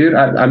really, dude.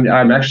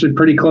 I'm actually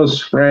pretty close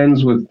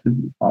friends with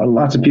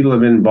lots of people who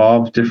have been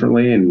involved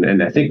differently,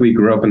 and I think we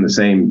grew up in the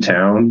same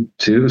town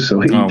too. So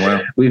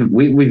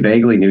we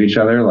vaguely knew each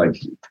other. Like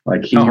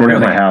he's been at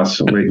my house.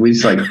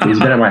 He's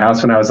been at my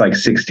house when I was like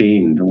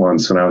 16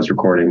 once, when I was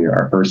recording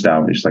our first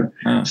album. Just like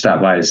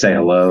stopped by to say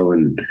hello,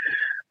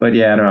 but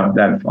yeah, I don't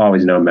know. I've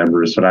always known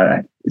members,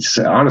 but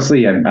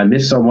honestly I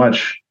miss so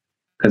much,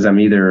 because I'm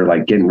either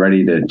like getting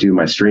ready to do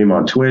my stream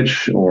on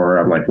Twitch, or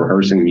I'm like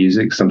rehearsing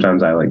music.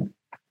 Sometimes I'm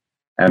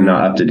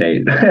not up to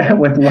date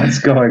with what's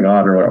going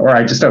on, or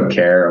I just don't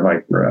care. I'm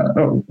like,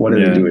 what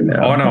are they doing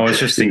now? Oh no, I was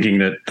just thinking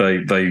that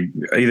they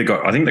either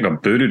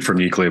got booted from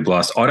Nuclear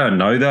Blast. I don't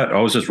know that.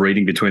 I was just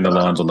reading between the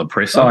lines on the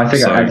presser. I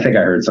think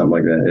I heard something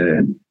like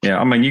that. Yeah,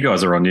 I mean, you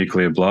guys are on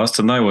Nuclear Blast,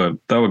 and they were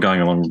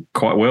going along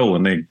quite well,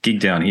 and their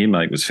gig down here,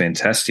 mate, was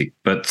fantastic.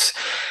 But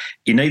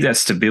you need that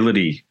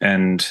stability,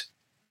 and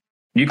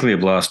Nuclear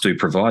Blast do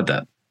provide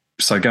that.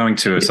 So going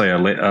to, say, a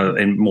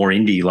more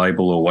indie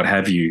label or what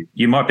have you,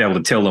 you might be able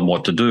to tell them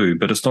what to do,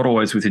 but it's not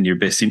always within your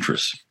best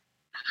interests.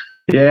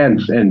 Yeah,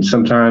 and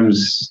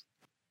sometimes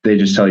they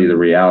just tell you the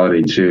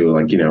reality too.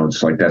 Like,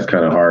 it's like that's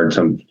kind of hard.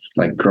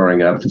 Like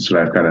growing up, that's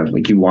what I've kind of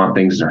like, you want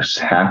things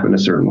to happen a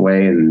certain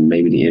way, and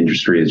maybe the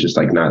industry is just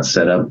like not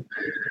set up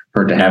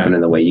for it to happen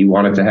in the way you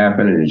want it to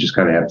happen, and you just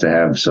kind of have to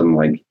have some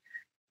like,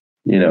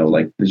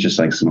 like there's just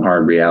like some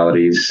hard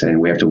realities, and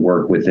we have to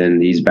work within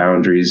these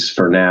boundaries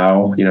for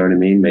now. You know what I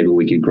mean? Maybe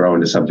we could grow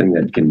into something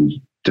that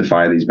can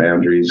defy these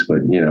boundaries. But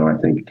I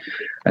think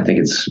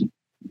it's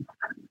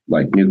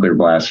like Nuclear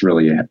Blast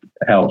really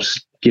helps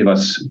give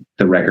us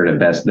the record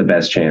the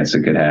best chance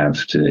it could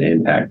have to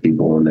impact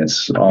people, and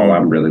that's all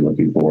I'm really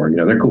looking for.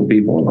 They're cool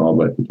people and all,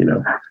 but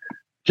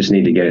just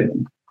need to get it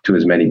to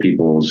as many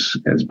people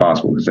as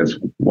possible, because that's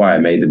why I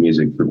made the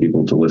music, for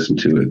people to listen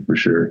to it, for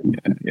sure.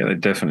 Yeah, they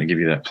definitely give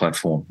you that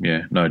platform.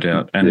 Yeah, no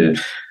doubt. And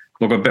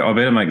look, I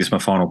better make this my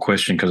final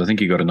question, because I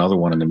think you got another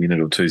one in a minute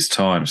or two's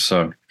time.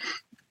 So,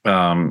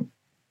 Mark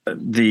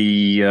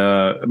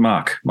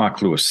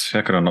Lewis,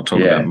 how could I not talk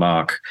about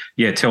Mark?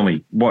 Yeah, tell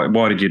me,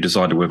 why did you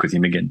decide to work with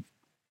him again?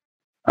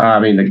 I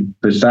mean,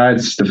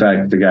 besides the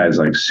fact that the guy's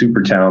like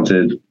super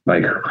talented,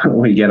 like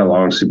we get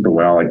along super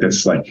well, like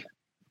that's like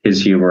his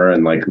humor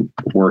and like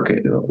work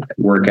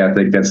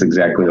ethic. That's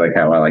exactly like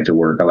how I like to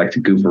work. I like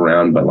to goof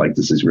around, but like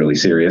this is really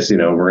serious. We're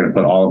going to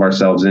put all of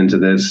ourselves into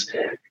this.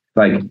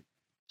 Like,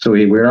 so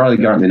we're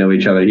already gotten to know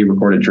each other. He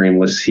recorded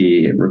Dreamless.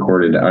 He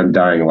recorded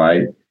Undying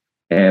Light.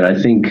 And I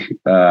think,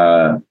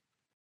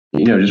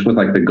 just with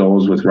like the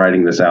goals with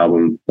writing this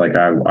album, like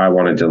I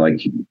wanted to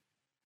like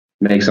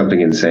make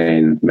something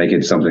insane, make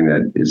it something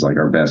that is like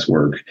our best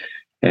work.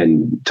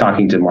 And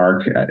talking to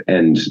Mark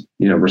and,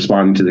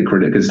 responding to the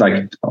critic, because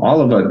like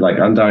all of it, like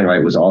Undying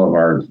Light was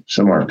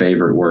some of our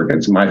favorite work.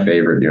 It's my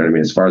favorite,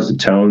 as far as the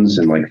tones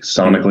and like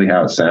sonically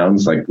how it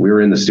sounds. Like we were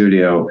in the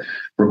studio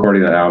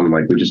recording that album,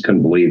 like we just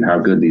couldn't believe how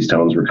good these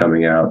tones were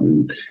coming out.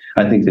 And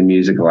I think the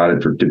music allowed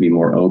it to be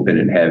more open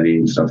and heavy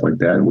and stuff like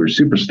that. And we were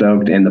super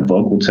stoked. And the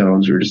vocal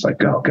tones were just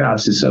like, oh God,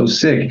 this is so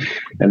sick.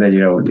 And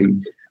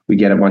then, we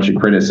get a bunch of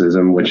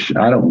criticism, which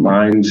I don't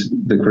mind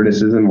the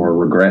criticism or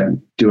regret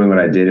doing what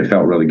I did. It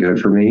felt really good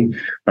for me.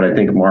 But I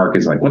think Mark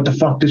is like, what the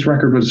fuck? This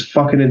record was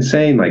fucking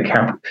insane. Like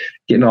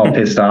getting all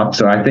pissed off.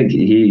 So I think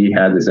he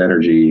had this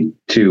energy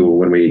too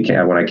when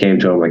I came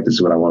to him, like, this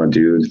is what I want to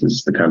do. This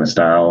is the kind of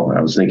style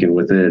I was thinking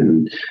with it.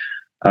 And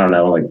I don't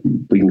know, like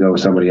we can go with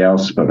somebody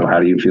else, but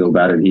how do you feel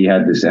about it? He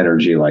had this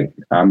energy, like,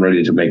 I'm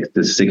ready to make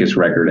the sickest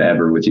record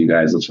ever with you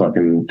guys. Let's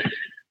fucking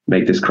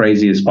make this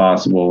crazy as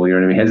possible. You know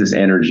what I mean? He has this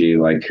energy,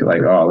 like,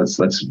 oh,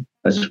 let's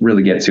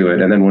really get to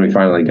it. And then when we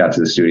finally got to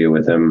the studio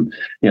with him,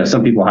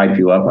 some people hype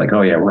you up, like,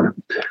 oh yeah, we're gonna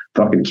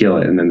fucking kill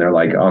it. And then they're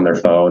like on their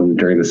phone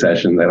during the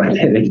session.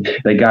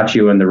 They got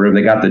you in the room.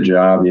 They got the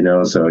job,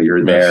 so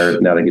you're there.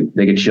 Now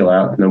they could chill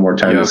out. No more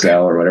time to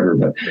sell or whatever.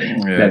 But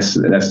that's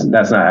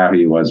not how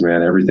he was,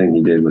 man. Everything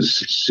he did was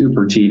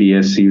super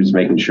tedious. He was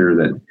making sure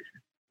that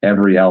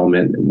every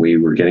element we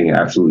were getting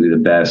absolutely the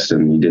best,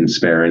 and he didn't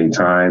spare any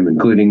time,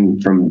 including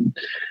from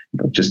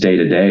just day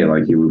to day.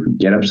 Like he would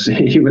get up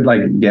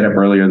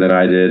earlier than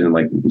I did and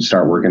like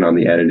start working on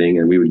the editing,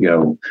 and we would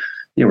go,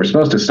 we're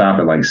supposed to stop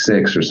at like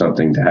 6 or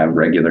something to have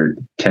regular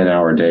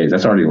 10-hour days.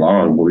 That's already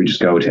long, but we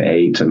just go to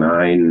 8 to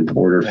 9,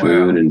 order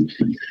food. And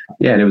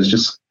and it was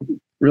just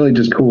really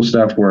just cool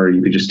stuff where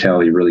you could just tell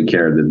he really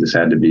cared that this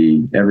had to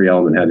be, every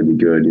element had to be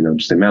good.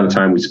 Just the amount of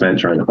time we spent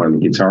trying to find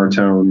the guitar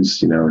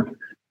tones.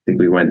 I think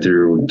we went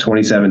through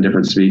 27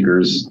 different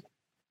speakers,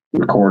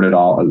 recorded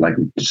all like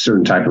a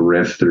certain type of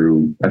riff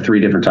through 3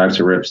 different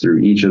types of riffs through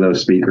each of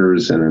those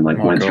speakers, and then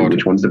went through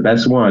which one's the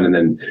best one. And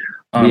then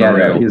love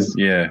hearing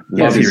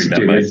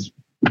that, mate.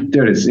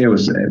 Dude, it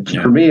was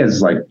for me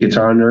as like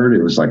guitar nerd,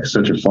 it was like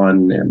such a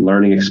fun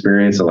learning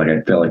experience. So like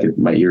I felt like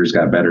my ears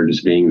got better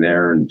just being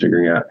there and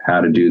figuring out how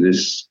to do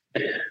this.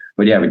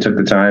 But yeah, we took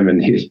the time,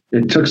 and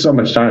it took so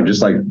much time.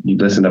 Just like you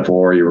listen to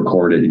 4, you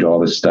record it, you do all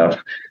this stuff.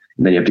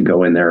 And then you have to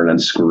go in there and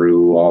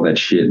unscrew all that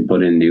shit and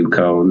put in new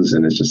cones.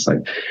 And it's just like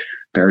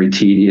very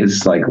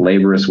tedious, like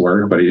laborious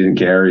work, but he didn't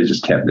care. He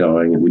just kept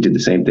going. And we did the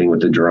same thing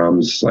with the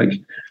drums. Like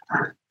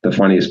the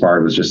funniest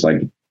part was just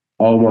like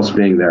almost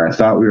being there. I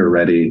thought we were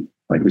ready.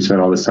 Like we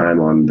spent all this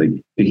time on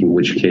picking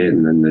which kit,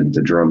 and then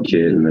the drum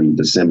kit, and then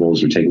the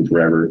cymbals were taking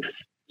forever.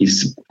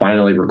 He's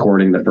finally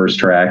recording the first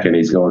track, and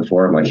he's going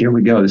for it. I'm like, here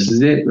we go. This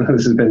is it.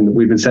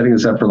 We've been setting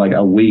this up for like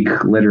a week,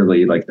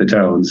 literally, like the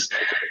tones.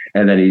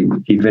 And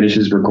then he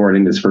finishes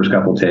recording this first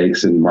couple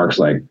takes, and Mark's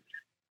like,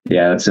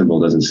 yeah, that cymbal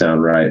doesn't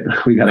sound right.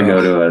 We got to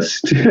go to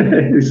us.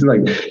 He's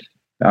like,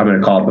 I'm going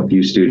to call up a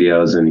few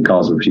studios, and he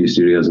calls up a few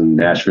studios in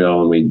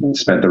Nashville. And we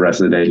spent the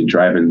rest of the day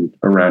driving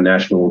around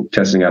Nashville,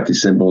 testing out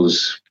these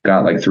cymbals,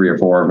 got like 3 or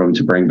 4 of them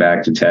to bring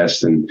back to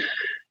test. And,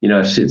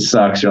 it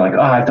sucks. You're like,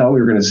 oh, I thought we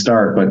were going to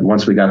start. But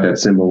once we got that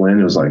cymbal in,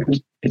 it was like,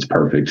 it's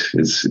perfect.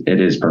 It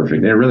is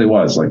perfect. And it really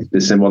was like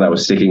the cymbal that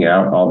was sticking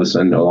out, all of a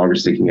sudden no longer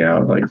sticking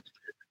out. Like,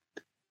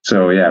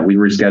 so yeah, we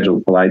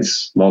rescheduled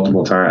flights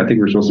multiple times. I think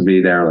we were supposed to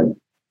be there like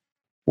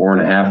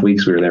 4.5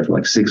 weeks. We were there for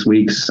like 6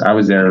 weeks. I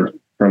was there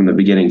from the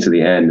beginning to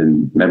the end,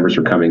 and members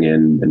were coming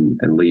in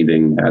and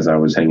leaving as I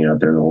was hanging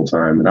out there the whole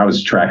time. And I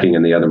was tracking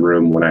in the other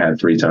room when I had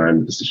free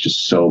time. It's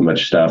just so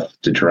much stuff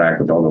to track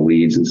with all the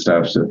leads and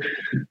stuff. So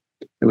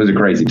it was a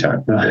crazy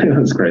time. It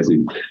was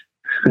crazy.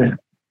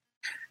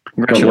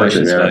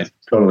 Congratulations, mate.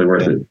 Totally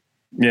worth it.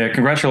 Yeah,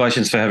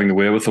 congratulations for having the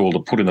wherewithal to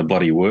put in the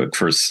bloody work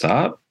for a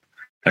start.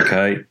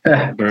 Okay.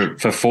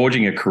 For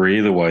forging a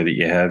career the way that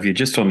you have, you're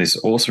just on this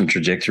awesome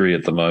trajectory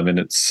at the moment.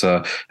 It's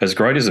as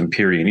great as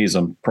Empyrean is,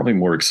 I'm probably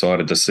more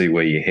excited to see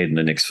where you head in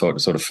the next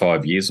sort of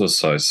 5 years or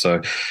so.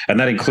 So, and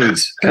that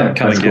includes coming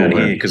down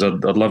here, because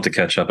I'd love to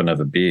catch up and have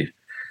a beer.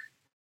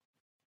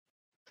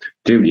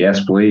 Dude,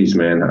 yes, please,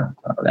 man.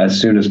 As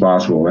soon as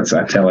possible.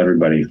 I tell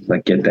everybody,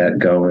 like, get that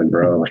going,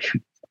 bro. Like,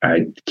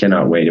 I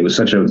cannot wait. It was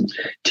such a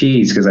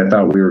tease because I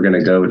thought we were going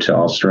to go to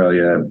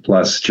Australia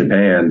plus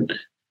Japan,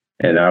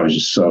 and I was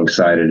just so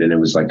excited, and it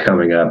was like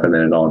coming up, and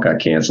then it all got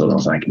canceled. I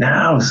was like,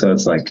 no. So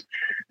it's like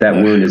that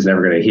wound is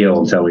never going to heal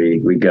until we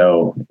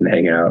go and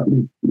hang out.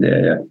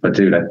 Yeah. But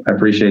dude, I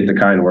appreciate the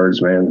kind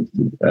words, man.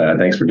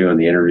 Thanks for doing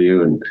the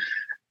interview. And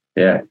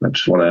yeah, I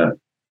just want to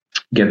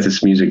get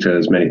this music to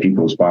as many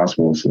people as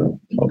possible. So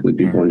hopefully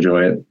people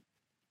enjoy it.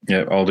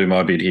 Yeah, I'll do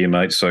my bit here,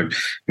 mate. So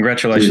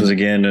congratulations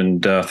again,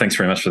 and thanks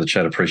very much for the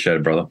chat. Appreciate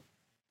it, brother.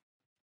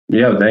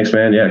 Yeah, thanks,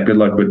 man. Yeah, good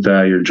luck with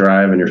your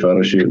drive and your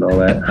photo shoot and all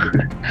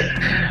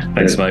that.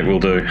 Thanks, mate. We'll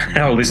do.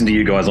 I'll listen to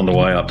you guys on the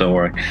way up. Don't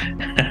worry.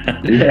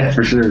 Yeah,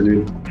 for sure,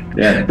 dude.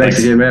 Yeah, thanks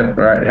again, man.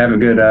 All right, have a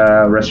good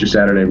rest of your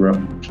Saturday, bro.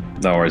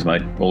 No worries,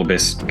 mate. All the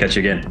best. Catch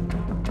you again.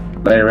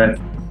 Later,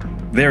 man.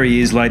 There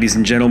he is, ladies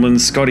and gentlemen,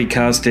 Scotty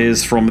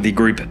Carstairs from the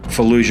group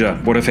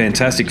Fallujah. What a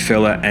fantastic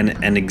fella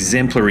and an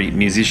exemplary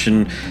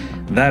musician.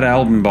 That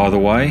album, by the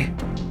way,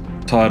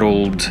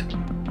 titled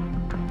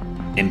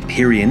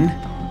Empyrean,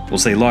 will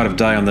see light of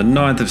day on the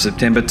 9th of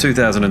September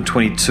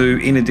 2022,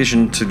 in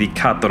addition to the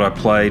cut that I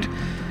played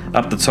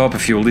up the top.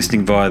 If you're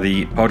listening via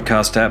the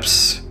podcast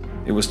apps,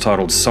 it was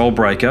titled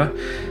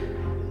Soulbreaker.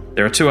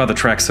 There are 2 other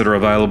tracks that are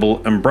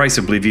available, Embrace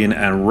Oblivion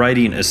and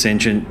Radiant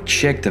Ascension.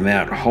 Check them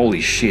out.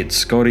 Holy shit,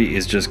 Scotty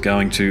is just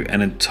going to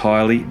an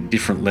entirely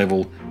different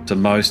level to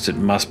most, it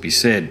must be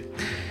said.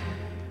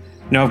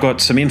 Now, I've got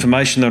some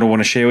information that I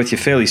want to share with you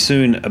fairly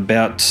soon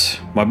about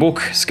my book,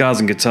 Scars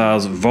and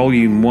Guitars,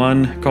 Volume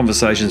 1,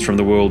 Conversations from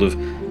the World of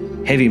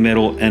Heavy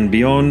Metal and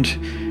Beyond.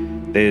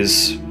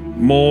 There's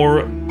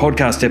more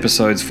podcast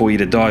episodes for you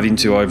to dive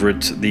into over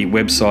at the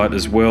website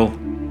as well.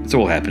 It's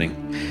all happening.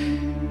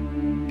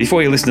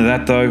 Before you listen to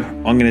that, though,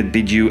 I'm going to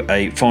bid you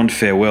a fond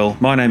farewell.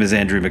 My name is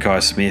Andrew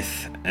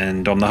Mackay-Smith,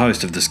 and I'm the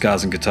host of the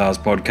Scars and Guitars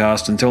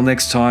podcast. Until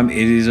next time, it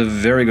is a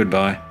very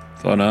goodbye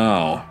for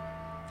now.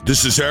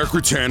 This is Eric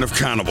Rutan of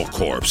Cannibal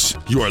Corpse.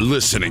 You are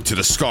listening to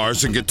the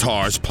Scars and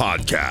Guitars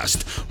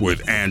podcast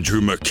with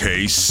Andrew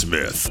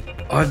Mackay-Smith.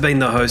 I've been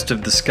the host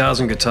of the Scars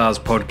and Guitars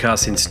podcast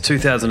since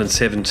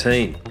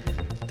 2017.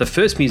 The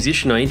first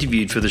musician I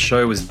interviewed for the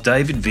show was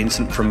David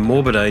Vincent from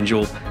Morbid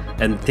Angel,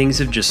 and things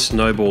have just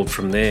snowballed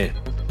from there.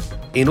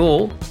 In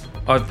all,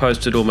 I've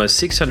posted almost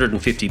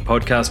 650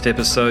 podcast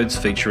episodes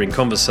featuring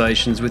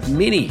conversations with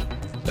many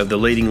of the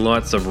leading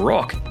lights of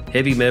rock,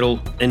 heavy metal,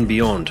 and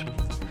beyond.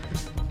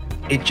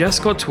 It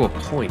just got to a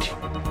point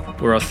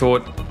where I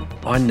thought,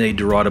 I need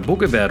to write a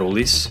book about all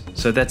this,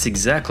 so that's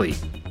exactly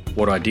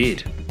what I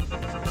did.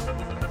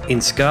 In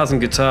Scars and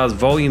Guitars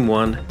Volume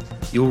 1,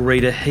 you'll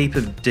read a heap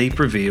of deep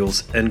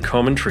reveals and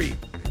commentary,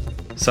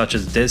 such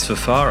as Des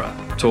Fafara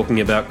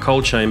talking about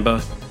Coal Chamber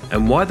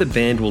and why the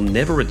band will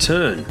never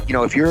return. You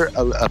know, if you're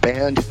a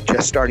band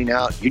just starting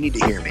out, you need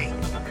to hear me.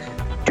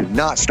 Do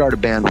not start a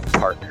band with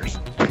partners.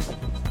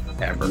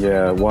 Ever.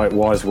 Yeah,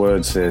 wise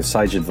words there.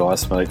 Sage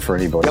advice, mate, for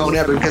anybody. Don't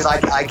ever, because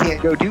I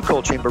can't go do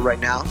Coal Chamber right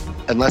now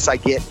unless I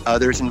get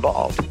others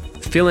involved.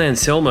 Phil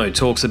Anselmo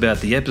talks about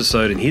the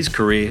episode in his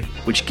career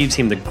which gives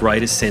him the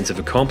greatest sense of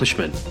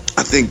accomplishment.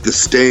 I think the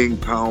staying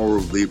power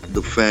of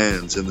the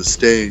fans and the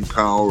staying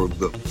power of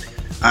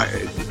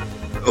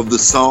the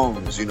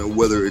songs, you know,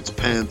 whether it's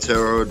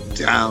Pantera,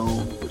 Down,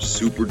 or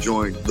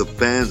Superjoint, the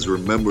fans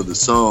remember the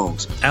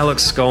songs.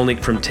 Alex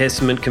Skolnick from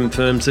Testament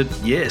confirms that,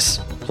 yes,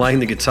 playing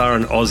the guitar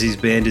in Ozzy's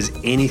band is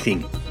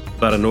anything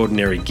but an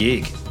ordinary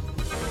gig.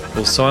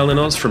 Will Silent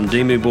Oz from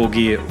Dimmu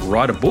Borgir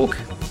write a book?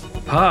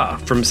 Pa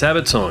from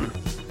Sabaton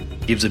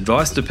gives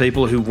advice to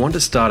people who want to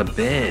start a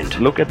band.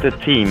 Look at the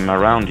team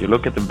around you,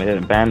 look at the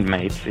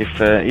bandmates.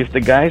 If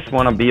the guys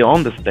want to be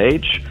on the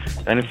stage,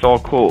 then it's all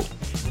cool.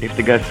 If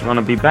the guys want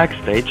to be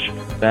backstage,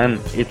 then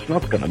it's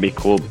not going to be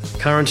cool.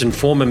 Current and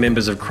former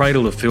members of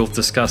Cradle of Filth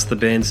discuss the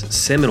band's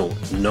seminal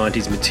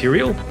 90s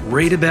material.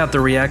 Read about the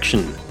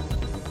reaction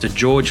to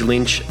George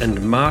Lynch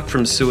and Mark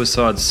from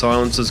Suicide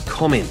Silence's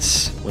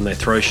comments when they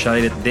throw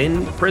shade at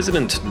then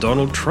President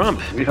Donald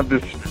Trump. We have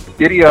this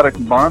idiotic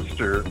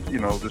monster, you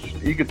know, this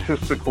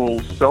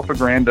egotistical,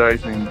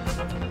 self-aggrandizing,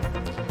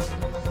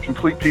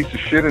 complete piece of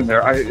shit in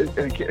there.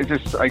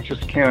 I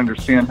just can't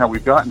understand how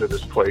we've gotten to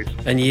this place.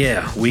 And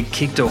yeah, we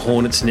kicked a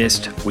hornet's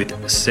nest with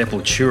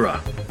Sepultura.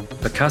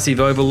 Percussive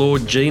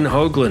overlord Gene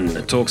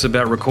Hoglan talks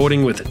about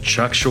recording with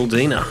Chuck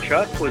Schuldiner.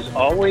 Chuck was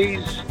always,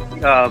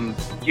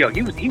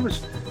 he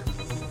was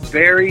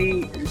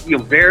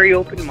very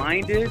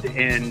open-minded,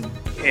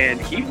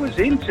 and he was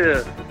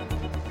into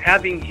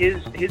having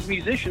his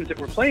musicians that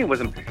were playing with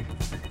him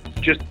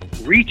just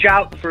reach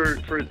out for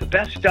the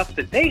best stuff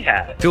that they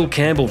had. Phil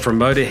Campbell from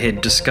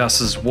Motorhead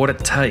discusses what it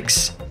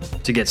takes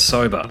to get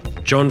sober.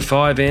 John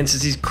 5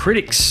 answers his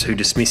critics who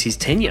dismiss his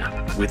tenure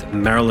with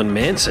Marilyn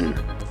Manson.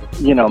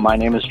 You know, my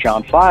name is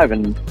John 5,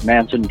 and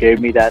Manson gave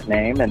me that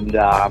name, and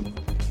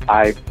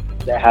I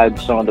had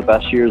some of the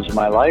best years of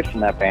my life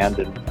in that band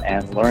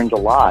and learned a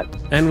lot.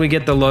 And we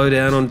get the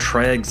lowdown on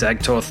Treyarch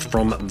Zagtoth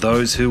from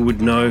those who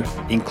would know,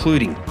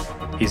 including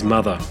his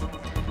mother.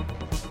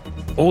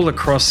 All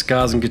across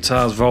Scars and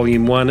Guitars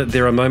Volume 1,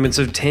 there are moments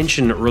of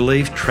tension,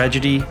 relief,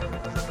 tragedy,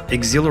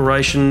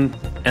 exhilaration,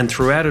 and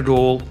throughout it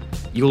all,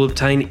 you'll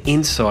obtain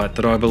insight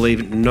that I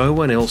believe no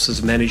one else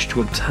has managed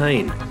to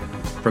obtain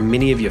from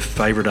many of your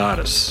favourite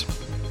artists.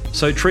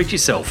 So treat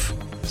yourself.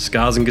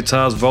 Scars and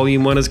Guitars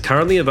Volume 1 is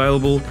currently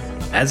available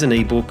as an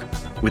ebook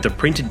with a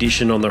print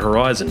edition on the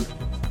horizon.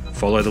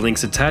 Follow the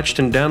links attached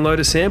and download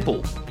a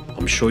sample.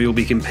 I'm sure you'll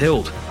be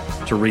compelled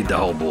to read the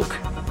whole book.